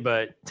Houstonian,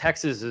 but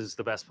Texas is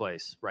the best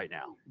place right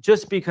now.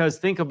 Just because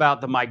think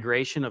about the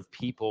migration of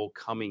people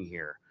coming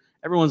here.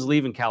 Everyone's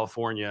leaving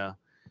California.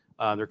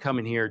 They're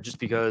coming here just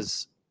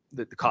because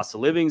the cost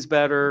of living is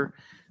better.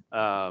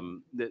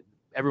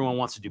 Everyone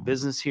wants to do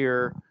business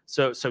here.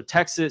 So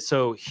Texas,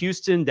 so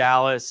Houston,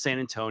 Dallas, San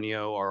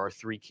Antonio are our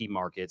 3 key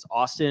markets.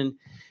 Austin,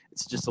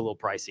 it's just a little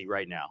pricey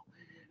right now.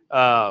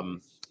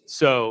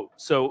 So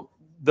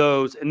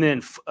those, and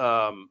then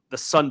the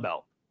Sun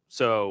Belt.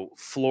 So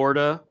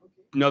Florida,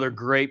 another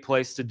great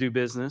place to do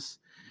business.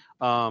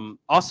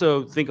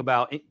 Also think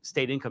about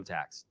state income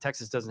tax.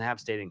 Texas doesn't have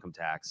state income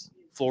tax.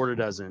 Florida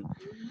doesn't.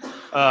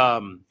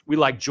 We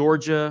like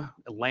Georgia.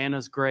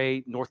 Atlanta's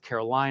great. North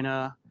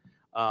Carolina.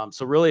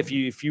 So really, if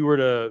you were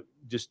to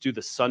just do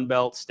the Sun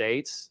Belt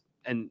states,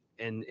 and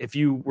if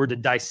you were to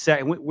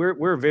dissect,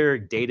 we're a very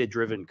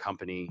data-driven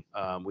company.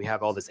 We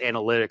have all this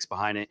analytics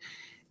behind it.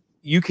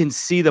 You can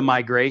see the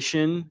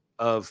migration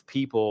of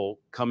people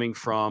coming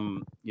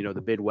from, you know,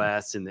 the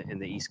Midwest and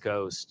the East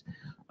Coast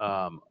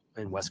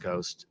and West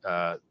Coast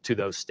to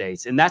those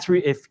states. And that's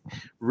if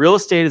real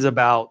estate is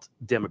about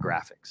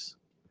demographics.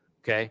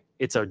 Okay,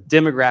 it's a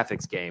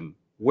demographics game.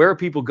 Where are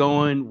people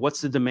going?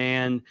 What's the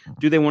demand?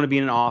 Do they want to be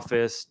in an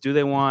office? Do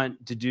they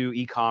want to do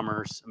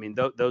e-commerce? I mean,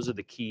 those are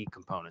the key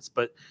components.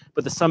 But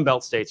the Sun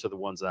Belt states are the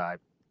ones that I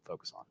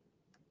focus on.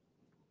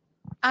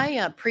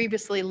 I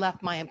previously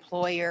left my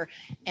employer,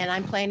 and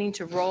I'm planning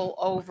to roll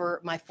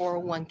over my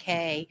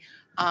 401k.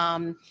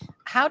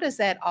 How does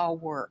that all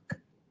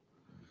work?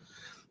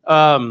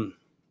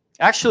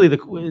 Actually,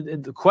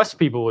 the Quest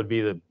people would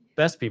be the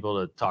best people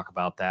to talk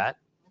about that.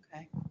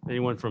 Okay.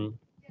 Anyone from?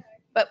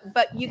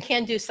 But you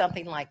can do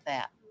something like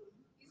that.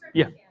 You certainly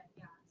Yeah. can,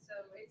 yeah. So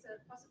it's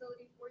a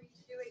possibility for you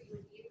to do it. You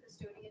would need a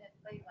custodian at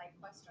play like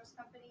Quest Trust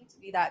Company to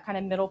be that kind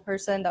of middle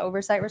person, the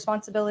oversight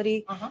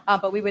responsibility.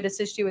 But we would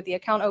assist you with the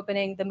account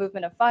opening, the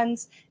movement of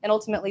funds, and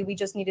ultimately we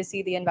just need to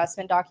see the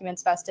investment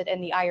documents vested in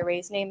the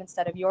IRA's name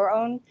instead of your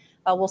own.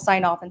 We'll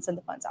sign off and send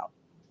the funds out.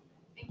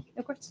 Thank you.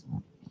 Of course.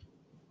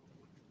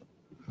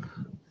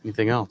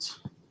 Anything else?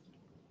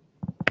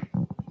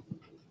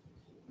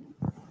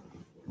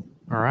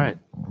 All right.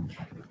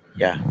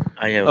 Yeah,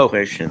 I have Oh. a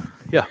question.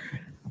 Yeah.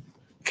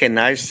 Can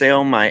I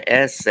sell my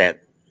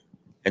asset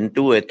and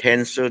do a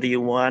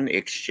 1031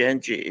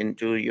 exchange it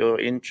into your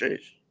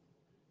interest?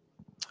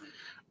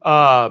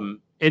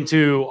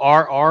 Into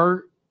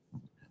our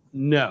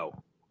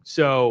no.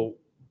 So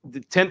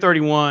the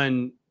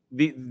 1031,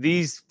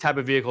 these type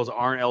of vehicles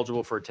aren't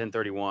eligible for a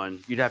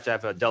 1031. You'd have to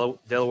have a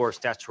Delaware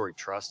statutory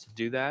trust to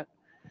do that.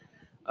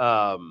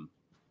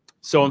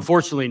 So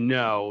unfortunately,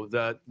 no.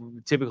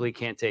 We typically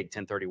can't take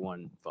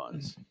 1031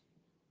 funds.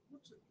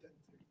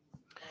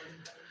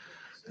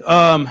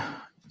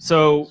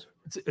 So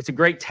it's a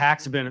great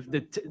tax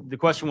benefit. The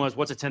question was,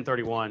 what's a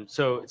 1031?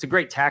 So it's a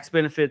great tax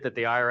benefit that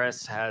the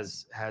IRS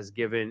has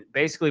given.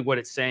 Basically, what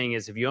it's saying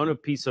is, if you own a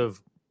piece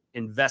of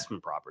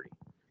investment property,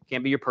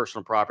 can't be your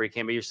personal property,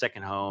 can't be your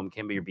second home,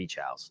 can't be your beach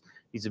house.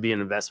 It needs to be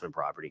an investment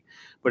property.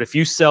 But if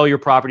you sell your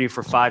property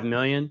for $5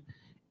 million,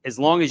 as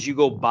long as you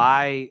go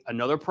buy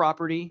another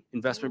property,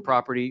 investment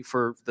property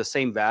for the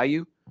same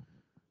value,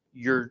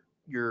 your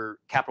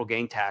capital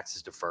gain tax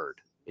is deferred.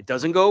 It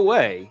doesn't go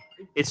away.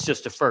 It's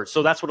just deferred.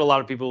 So that's what a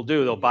lot of people will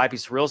do. They'll buy a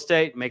piece of real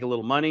estate, make a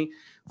little money,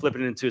 flip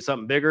it into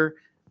something bigger,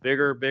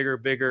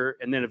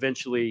 and then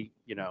eventually,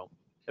 you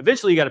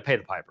got to pay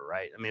the piper,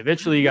 right? I mean,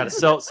 eventually you got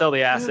to sell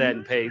the asset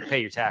and pay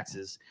your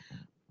taxes.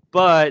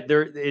 But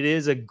it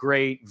is a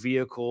great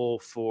vehicle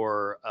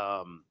for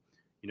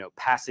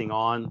passing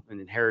on an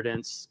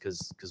inheritance,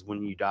 because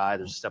when you die,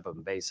 there's a step up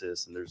in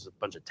basis and there's a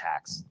bunch of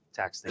tax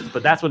things.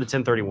 But that's what a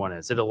 1031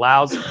 is. It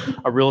allows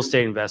a real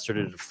estate investor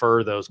to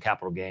defer those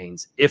capital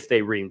gains if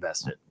they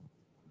reinvest it.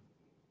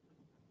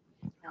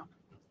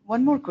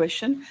 One more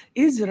question.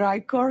 Is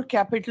Rycor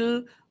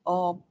Capital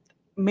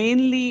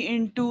mainly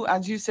into,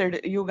 as you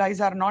said, you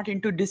guys are not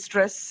into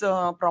distress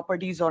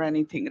properties or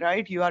anything,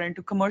 right? You are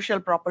into commercial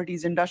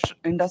properties,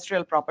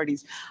 industrial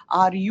properties.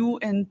 Are you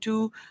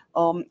into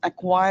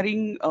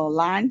acquiring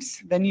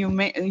lands? When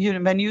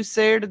you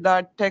said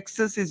that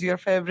Texas is your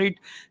favorite,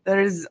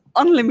 there is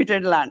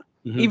unlimited land.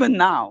 Mm-hmm. Even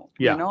now,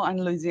 Yeah.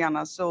 and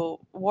Louisiana. So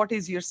what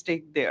is your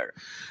stake there?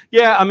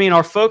 Yeah, I mean,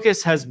 our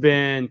focus has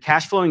been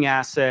cash flowing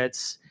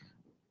assets,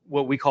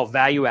 what we call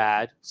value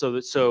add. So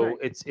Right.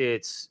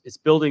 it's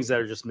buildings that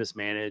are just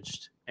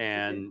mismanaged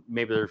and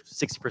maybe they're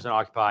 60%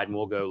 occupied, and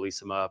we'll go lease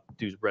them up,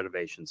 do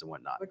renovations and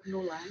whatnot. But no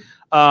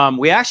land.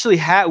 We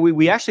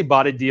actually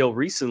bought a deal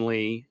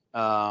recently,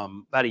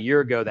 about a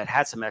year ago, that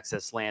had some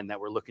excess land that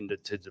we're looking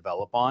to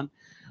develop on.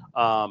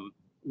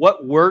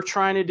 What we're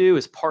trying to do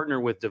is partner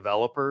with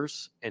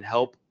developers and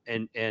help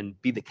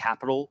and be the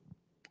capital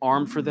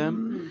arm for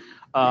them.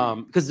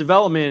 Because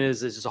development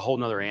is just a whole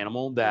nother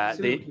animal that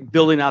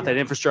building out that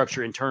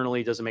infrastructure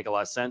internally doesn't make a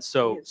lot of sense.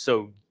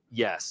 So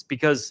yes,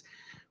 because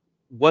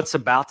what's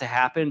about to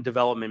happen,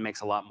 development makes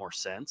a lot more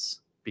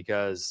sense,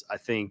 because I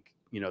think,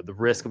 the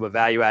risk of a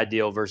value add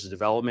deal versus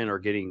development are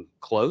getting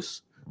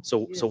close.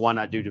 So why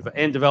not do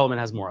and development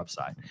has more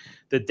upside.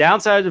 The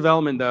downside of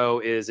development,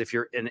 though, is if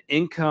you're an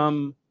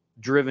income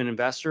driven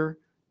investor,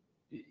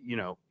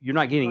 you're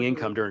not getting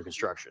income during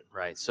construction,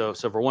 right? So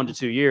for 1 to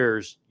 2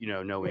 years,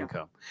 no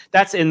income.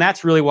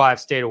 That's really why I've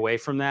stayed away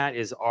from that.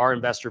 Is our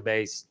investor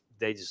base,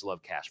 they just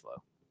love cash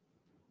flow.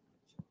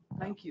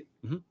 Thank you.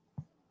 Mm-hmm.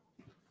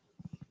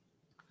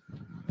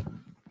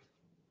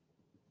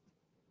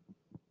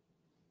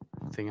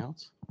 Anything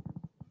else?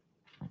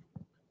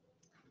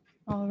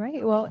 All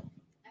right. Well,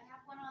 I have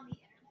one on the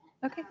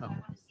internet. okay. I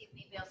want to see if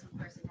maybe else in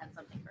person had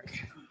something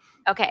first.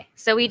 Okay,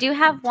 so we do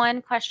have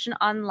one question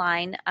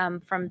online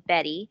from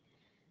Betty.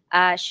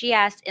 She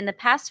asked, in the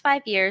past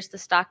 5 years, the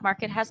stock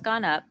market has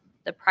gone up.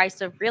 The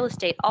price of real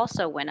estate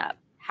also went up.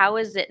 How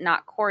is it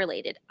not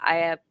correlated?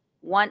 I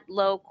want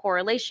low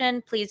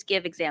correlation. Please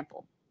give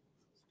example.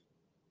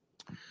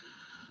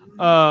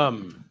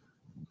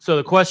 So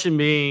the question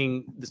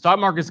being, the stock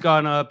market's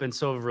gone up and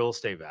so have real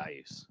estate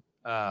values.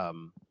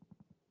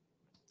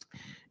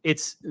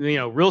 It's,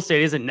 real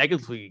estate isn't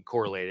negatively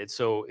correlated.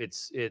 So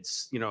it's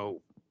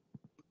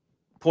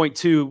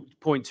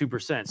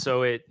 0.2%.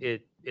 So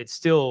it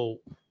still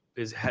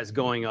has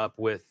going up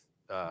with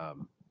the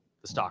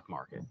stock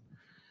market.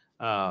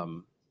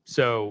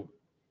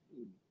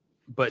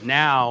 But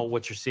now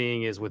what you're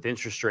seeing is with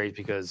interest rates,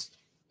 because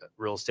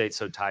real estate's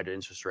so tied to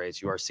interest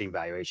rates, you are seeing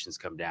valuations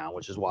come down,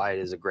 which is why it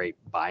is a great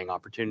buying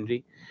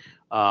opportunity.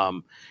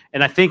 And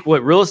I think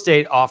what real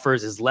estate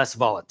offers is less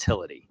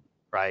volatility,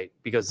 right?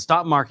 Because the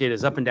stock market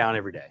is up and down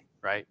every day,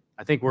 right?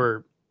 I think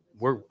we're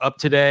up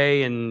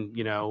today, and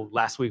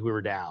last week we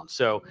were down.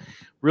 So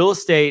real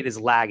estate is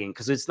lagging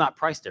because it's not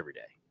priced every day,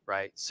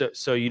 right?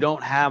 So you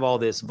don't have all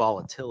this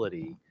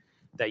volatility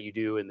that you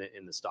do in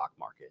the stock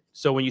market.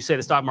 So when you say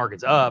the stock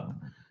market's up,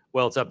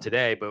 well, it's up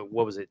today, but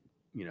what was it,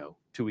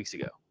 2 weeks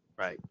ago,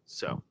 right?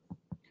 So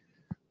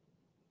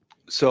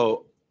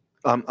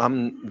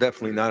I'm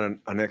definitely not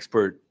an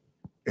expert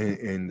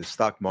in the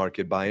stock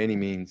market by any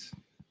means.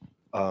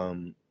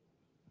 I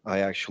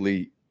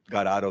actually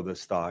got out of the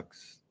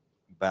stocks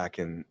back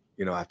in,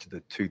 after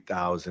the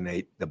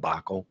 2008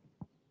 debacle.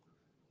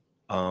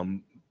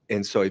 And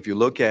so if you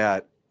look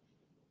at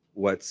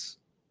what's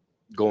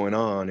going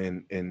on,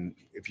 and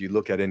if you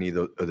look at any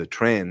of the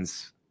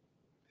trends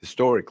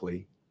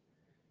historically,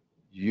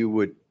 you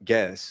would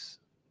guess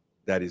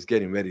that is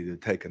getting ready to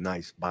take a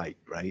nice bite,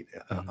 right?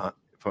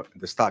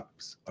 The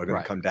stocks are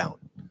going to come down.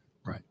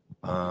 Right.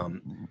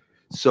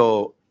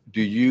 So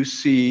do you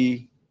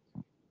see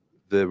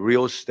the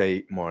real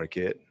estate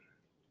market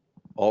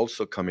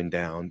also coming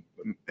down,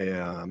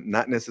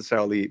 not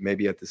necessarily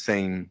maybe at the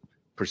same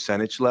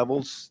percentage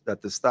levels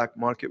that the stock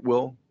market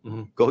will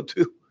go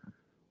to,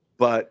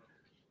 but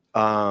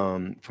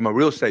from a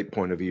real estate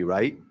point of view,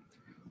 right?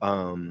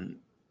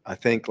 I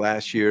think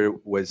last year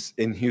was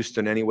in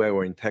Houston anyway,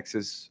 or in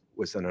Texas,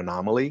 was an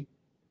anomaly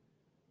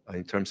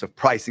in terms of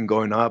pricing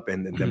going up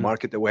and the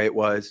market the way it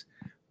was.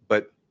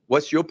 But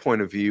what's your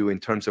point of view in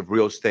terms of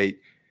real estate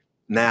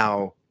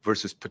now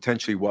versus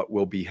potentially what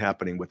will be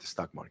happening with the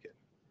stock market?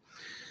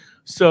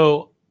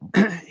 So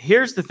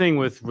here's the thing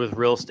with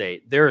real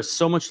estate. There is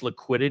so much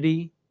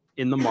liquidity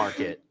in the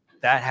market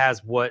that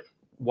has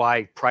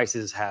why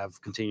prices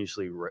have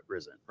continuously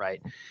risen,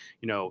 right?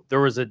 There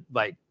was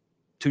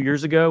 2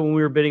 years ago when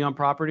we were bidding on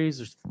properties,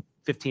 there's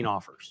 15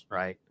 offers,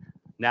 right?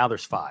 Now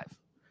there's 5.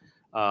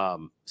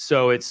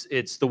 So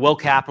it's the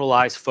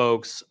well-capitalized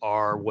folks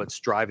are what's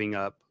driving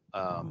up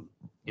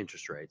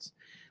interest rates.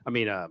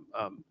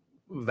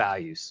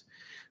 Values.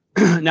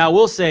 Now, I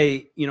will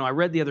say, I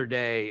read the other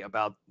day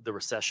about the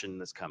recession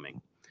that's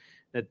coming,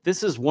 that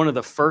this is one of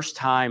the first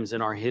times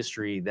in our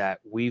history that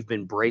we've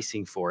been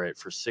bracing for it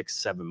for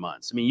 6-7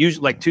 months.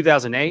 Usually like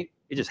 2008,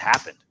 it just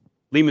happened.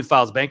 Lehman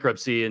files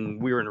bankruptcy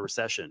and we were in a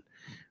recession.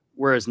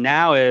 Whereas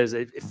now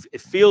it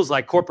feels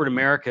like corporate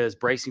America is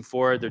bracing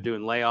for it. They're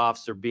doing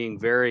layoffs. They're being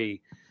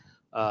very,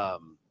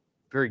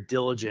 very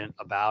diligent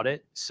about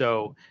it.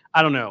 So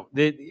I don't know.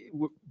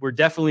 We're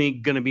definitely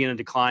going to be in a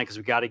decline because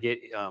we got to get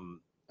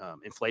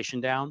inflation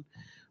down.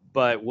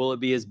 But will it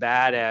be as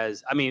bad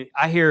as?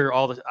 I hear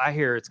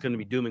it's going to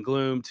be doom and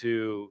gloom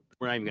to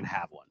we're not even going to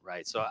have one,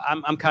 right? So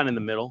I'm kind of in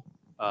the middle.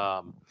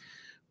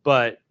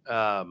 But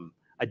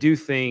I do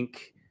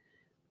think,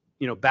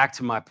 back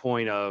to my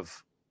point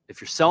of, if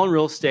you're selling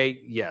real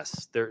estate,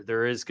 yes,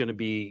 there is going to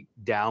be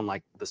down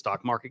like the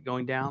stock market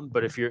going down.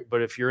 But if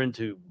you're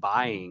into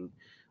buying,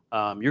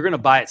 you're going to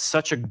buy at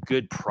such a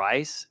good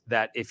price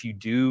that if you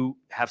do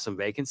have some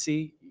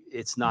vacancy,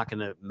 it's not going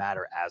to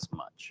matter as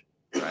much,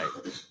 right?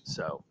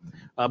 So,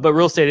 but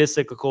real estate is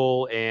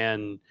cyclical,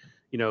 and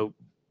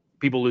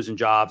people losing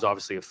jobs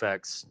obviously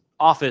affects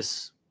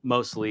office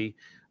mostly,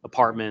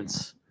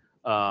 apartments.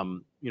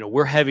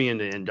 We're heavy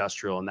into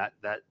industrial, and that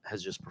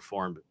has just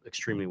performed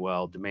extremely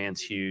well.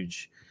 Demand's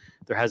huge.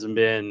 There hasn't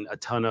been a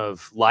ton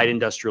of light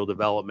industrial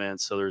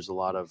development, so there's a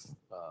lot of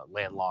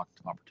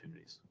landlocked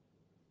opportunities.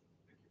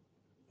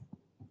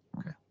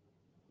 Okay.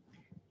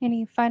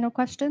 Any final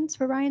questions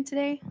for Ryan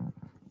today?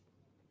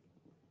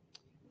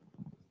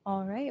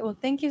 All right. Well,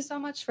 thank you so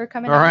much for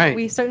coming. All right.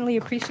 We certainly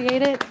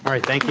appreciate it. All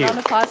right. Thank you. Round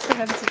of applause for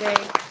him today.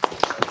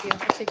 Thank you.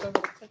 I'll take over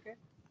the clicker.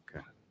 Okay.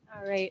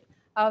 All right.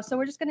 So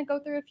we're just going to go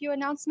through a few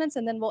announcements,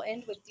 and then we'll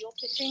end with deal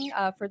pitching.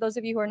 For those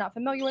of you who are not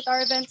familiar with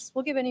our events,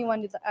 we'll give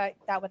anyone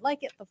that would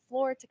like it the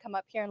floor to come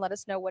up here and let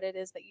us know what it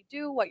is that you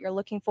do, what you're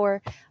looking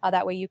for.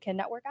 That way you can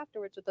network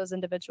afterwards with those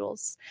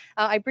individuals.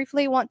 I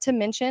briefly want to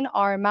mention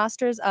our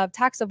Masters of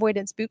Tax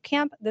Avoidance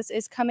Bootcamp. This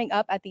is coming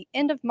up at the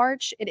end of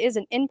March. It is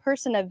an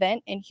in-person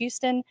event in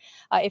Houston.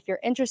 If you're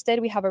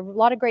interested, we have a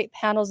lot of great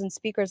panels and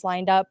speakers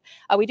lined up.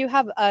 We do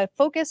have a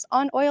focus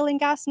on oil and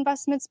gas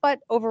investments,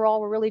 but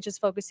overall, we're really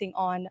just focusing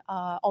on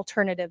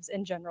alternatives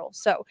in general.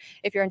 So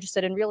if you're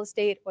interested in real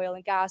estate, oil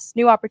and gas,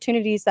 new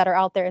opportunities that are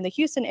out there in the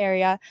Houston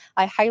area,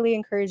 I highly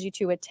encourage you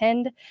to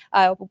attend.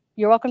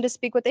 You're welcome to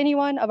speak with any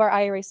one of our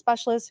IRA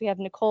specialists. We have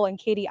Nicole and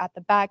Katie at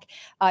the back.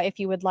 If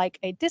you would like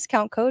a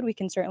discount code, we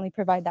can certainly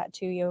provide that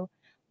to you.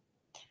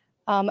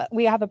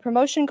 We have a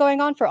promotion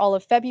going on for all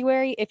of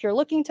February. If you're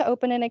looking to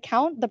open an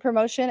account, the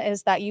promotion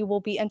is that you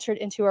will be entered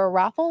into a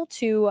raffle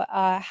to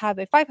have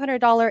a $500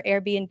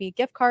 Airbnb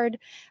gift card.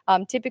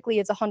 Typically,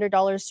 it's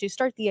 $100 to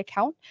start the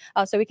account.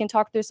 So we can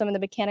talk through some of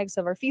the mechanics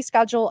of our fee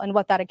schedule and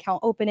what that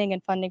account opening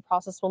and funding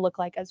process will look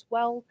like as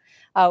well.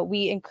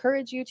 We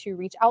encourage you to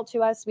reach out to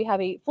us. We have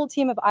a full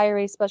team of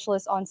IRA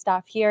specialists on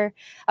staff here.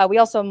 We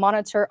also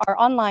monitor our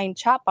online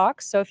chat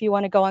box. So if you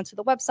want to go onto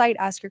the website,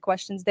 ask your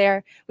questions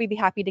there, we'd be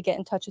happy to get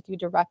in touch with you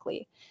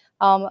directly.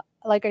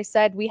 Like I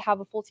said, we have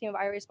a full team of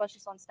IRA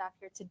specialists on staff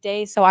here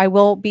today, so I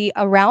will be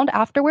around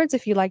afterwards.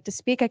 If you'd like to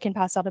speak, I can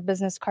pass out a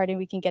business card and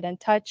we can get in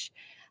touch.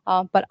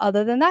 But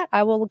other than that,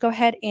 I will go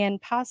ahead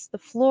and pass the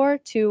floor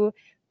to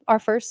our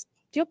first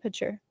deal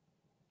pitcher.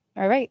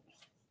 All right.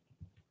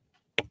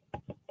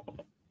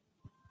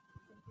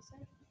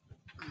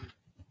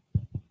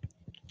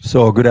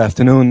 So good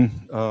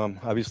afternoon.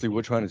 Obviously,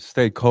 we're trying to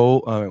stay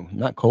cold,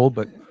 not cold,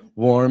 but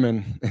warm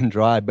and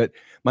dry. But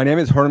my name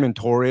is Herman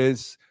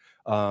Torres.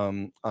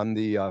 I'm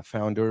the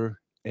founder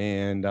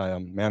and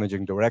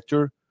managing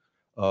director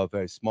of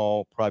a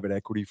small private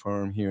equity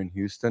firm here in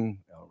Houston,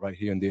 right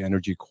here in the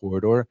energy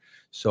corridor.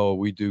 So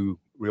we do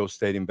real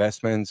estate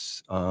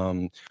investments.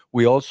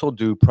 We also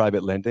do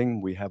private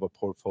lending. We have a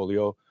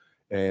portfolio,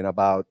 and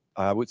about,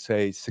 I would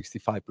say,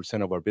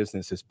 65% of our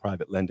business is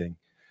private lending.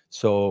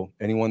 So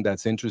anyone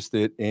that's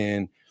interested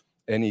in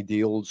any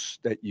deals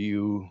that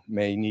you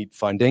may need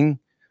funding,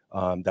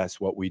 that's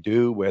what we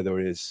do, whether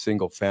it's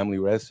single family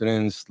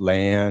residence,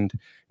 land,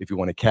 if you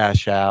want to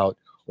cash out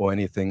or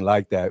anything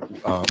like that.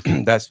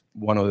 That's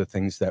one of the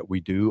things that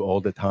we do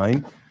all the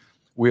time.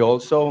 We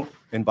also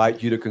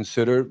invite you to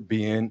consider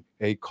being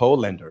a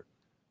co-lender.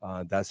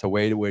 That's a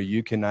way where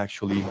you can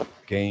actually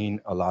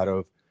gain a lot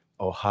of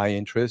high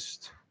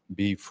interest,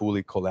 be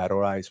fully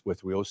collateralized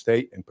with real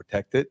estate and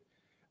protect it.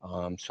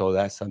 So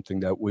that's something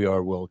that we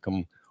are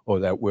welcome, or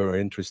that we're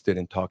interested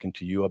in talking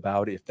to you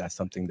about, if that's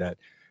something that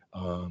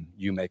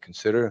you may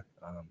consider.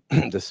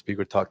 The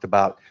speaker talked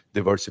about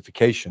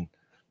diversification.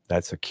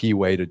 That's a key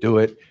way to do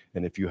it.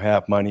 And if you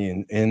have money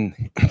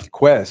in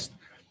Quest,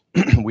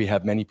 we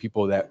have many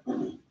people that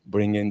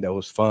bring in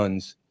those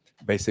funds.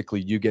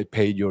 Basically, you get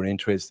paid your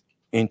interest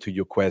into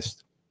your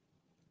Quest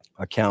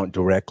account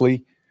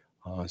directly.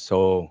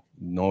 So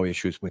no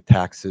issues with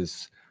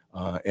taxes,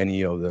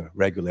 any of the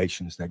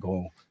regulations that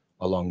go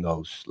along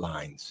those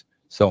lines.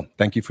 So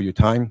thank you for your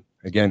time.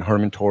 Again,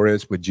 Herman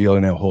Torres with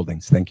GLNL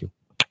Holdings. Thank you.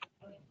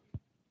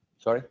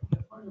 Sorry?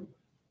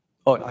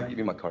 Oh, I'll give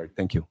you my card.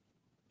 Thank you.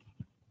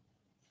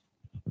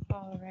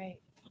 All right.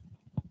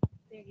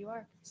 There you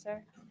are,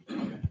 sir.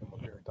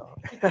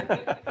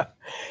 Hey,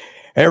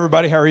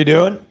 everybody, how are you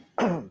doing?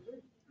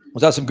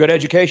 Was that some good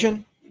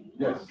education?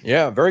 Yes.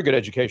 Yeah, very good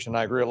education.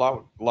 I agree a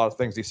lot of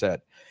things he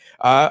said.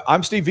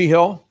 I'm Steve V.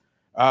 Hill.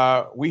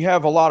 We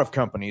have a lot of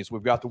companies.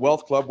 We've got the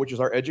Wealth Club, which is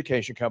our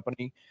education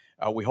company.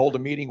 We hold a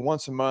meeting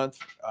once a month.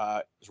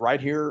 It's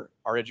right here,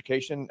 our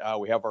education.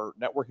 We have our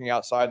networking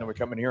outside, and then we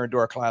come in here and do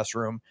our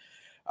classroom.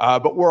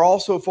 But we're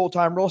also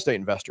full-time real estate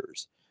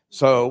investors.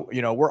 So,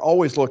 you know, we're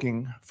always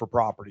looking for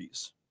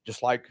properties,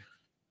 just like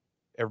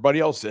everybody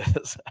else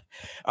is.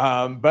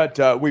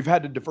 But we've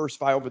had to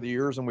diversify over the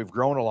years, and we've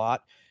grown a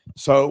lot.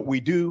 So we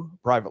do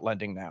private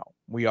lending now.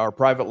 We are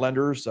private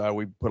lenders.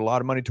 We put a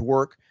lot of money to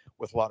work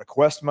with a lot of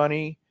Quest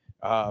money.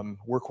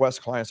 We're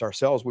Quest clients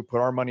ourselves. We put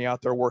our money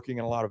out there working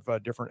in a lot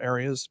of different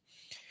areas.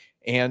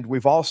 And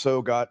we've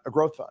also got a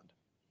growth fund.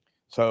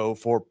 So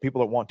for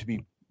people that want to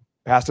be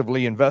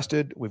passively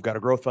invested, we've got a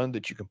growth fund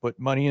that you can put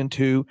money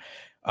into.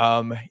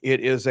 It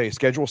is a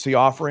Schedule C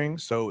offering,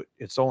 so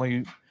it's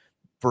only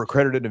for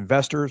accredited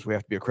investors. We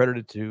have to be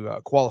accredited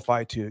to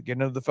qualify to get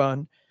into the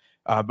fund,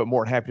 but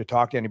more than happy to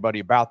talk to anybody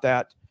about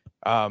that.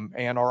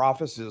 And our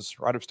office is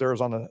right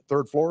upstairs on the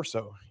 3rd floor,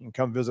 so you can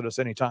come visit us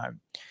anytime.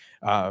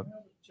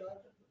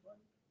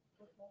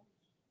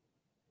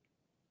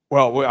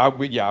 Well,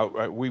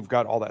 we've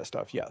got all that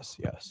stuff. Yes.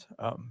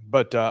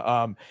 But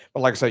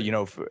like I said, you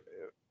know,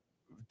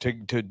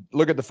 to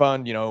look at the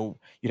fund, you know,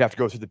 you'd have to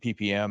go through the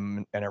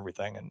PPM and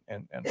everything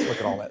and look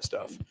at all that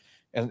stuff,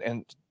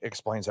 and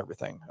explains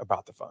everything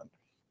about the fund.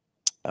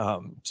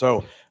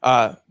 So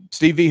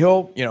Steve V.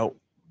 Hill, you know,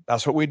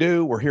 that's what we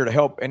do. We're here to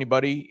help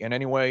anybody in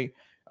any way.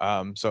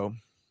 So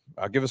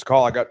give us a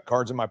call. I got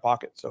cards in my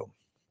pocket. So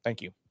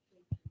thank you.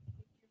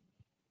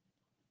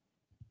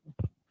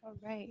 All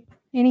right.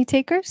 Any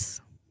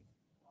takers?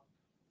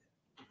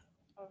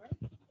 All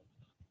right.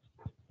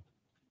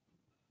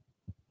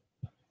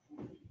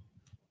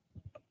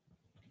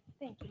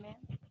 Thank you, ma'am.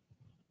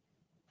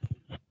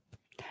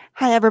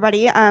 Hi,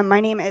 everybody. My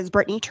name is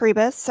Brittany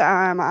Trebus.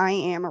 I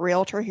am a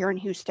realtor here in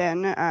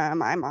Houston.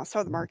 I'm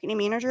also the marketing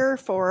manager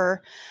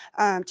for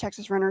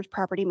Texas Renters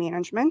Property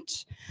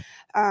Management.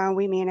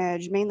 We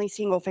manage mainly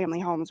single family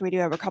homes. We do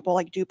have a couple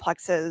like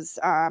duplexes,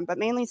 but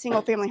mainly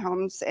single family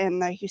homes in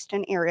the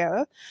Houston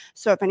area.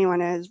 So if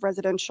anyone is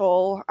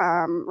residential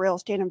real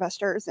estate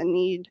investors and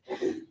need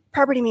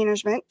property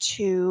management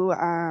to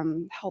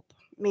help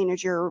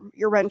manage your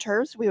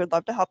renters, we would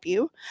love to help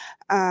you.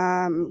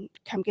 Come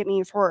get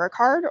me for a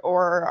card,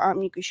 or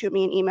you can shoot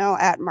me an email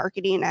at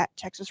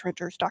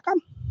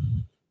marketing@texasrenters.com.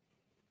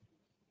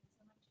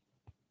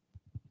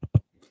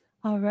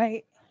 All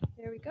right,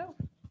 there we go.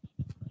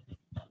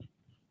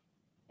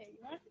 There you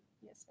are.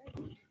 Yes, sir.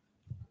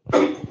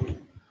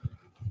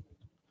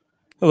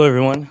 Hello,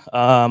 everyone.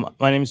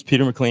 My name is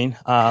Peter McLean.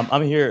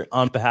 I'm here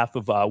on behalf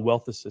of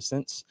Wealth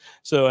Assistance.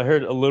 So I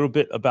heard a little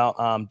bit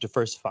about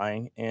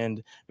diversifying,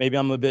 and maybe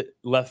I'm a bit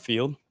left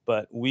field,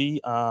 but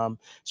we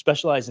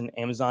specialize in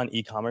Amazon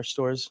e-commerce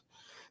stores.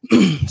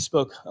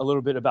 Spoke a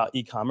little bit about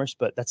e-commerce,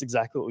 but that's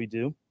exactly what we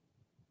do.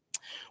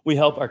 We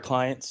help our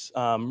clients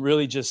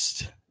really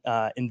just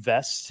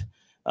invest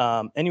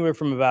anywhere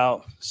from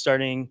about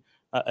starting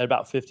at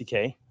about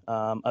 50K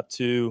up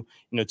to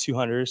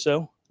 200 or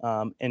so.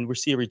 And we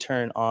see a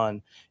return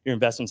on your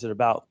investments at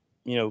about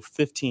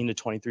 15 to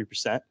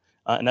 23%,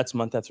 and that's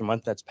month after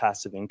month. That's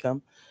passive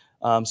income.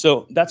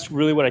 So that's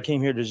really what I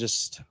came here to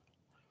just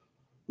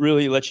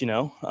really let you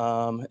know,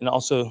 and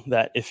also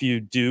that if you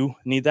do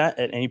need that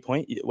at any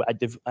point,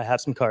 I have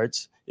some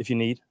cards if you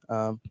need.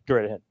 Go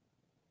right ahead.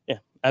 Yeah,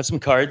 I have some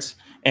cards,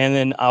 and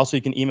then also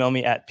you can email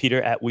me at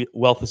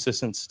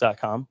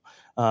peter@wealthassistance.com.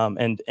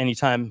 And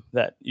anytime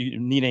that you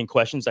need any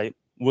questions, I'm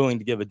willing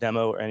to give a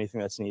demo or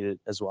anything that's needed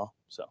as well.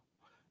 So,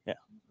 yeah,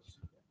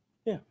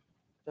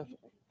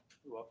 definitely.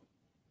 You're welcome.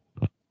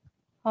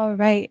 All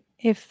right.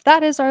 If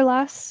that is our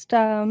last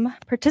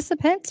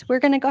participant, we're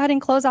going to go ahead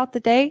and close out the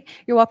day.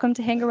 You're welcome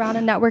to hang around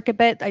and network a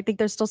bit. I think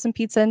there's still some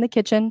pizza in the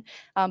kitchen,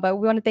 but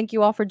we want to thank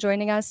you all for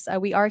joining us.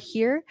 We are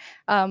here.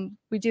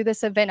 We do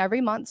this event every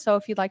month, so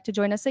if you'd like to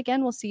join us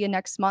again, we'll see you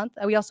next month.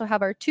 We also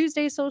have our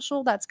Tuesday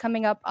social that's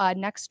coming up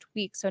next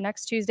week. So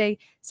next Tuesday,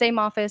 same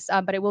office,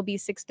 but it will be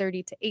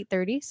 6:30 to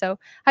 8:30. So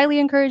highly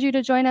encourage you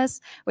to join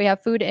us. We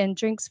have food and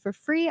drinks for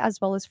free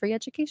as well as free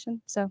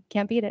education. So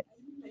can't beat it.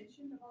 You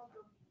mentioned about the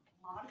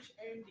March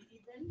end event.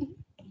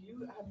 Have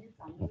you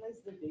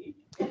finalized the date?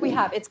 We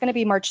have. It's going to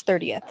be March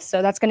 30th.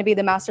 So that's going to be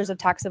the Masters of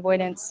Tax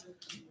Avoidance,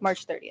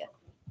 March 30th.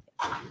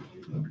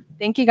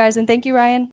 Thank you, guys. And thank you, Ryan.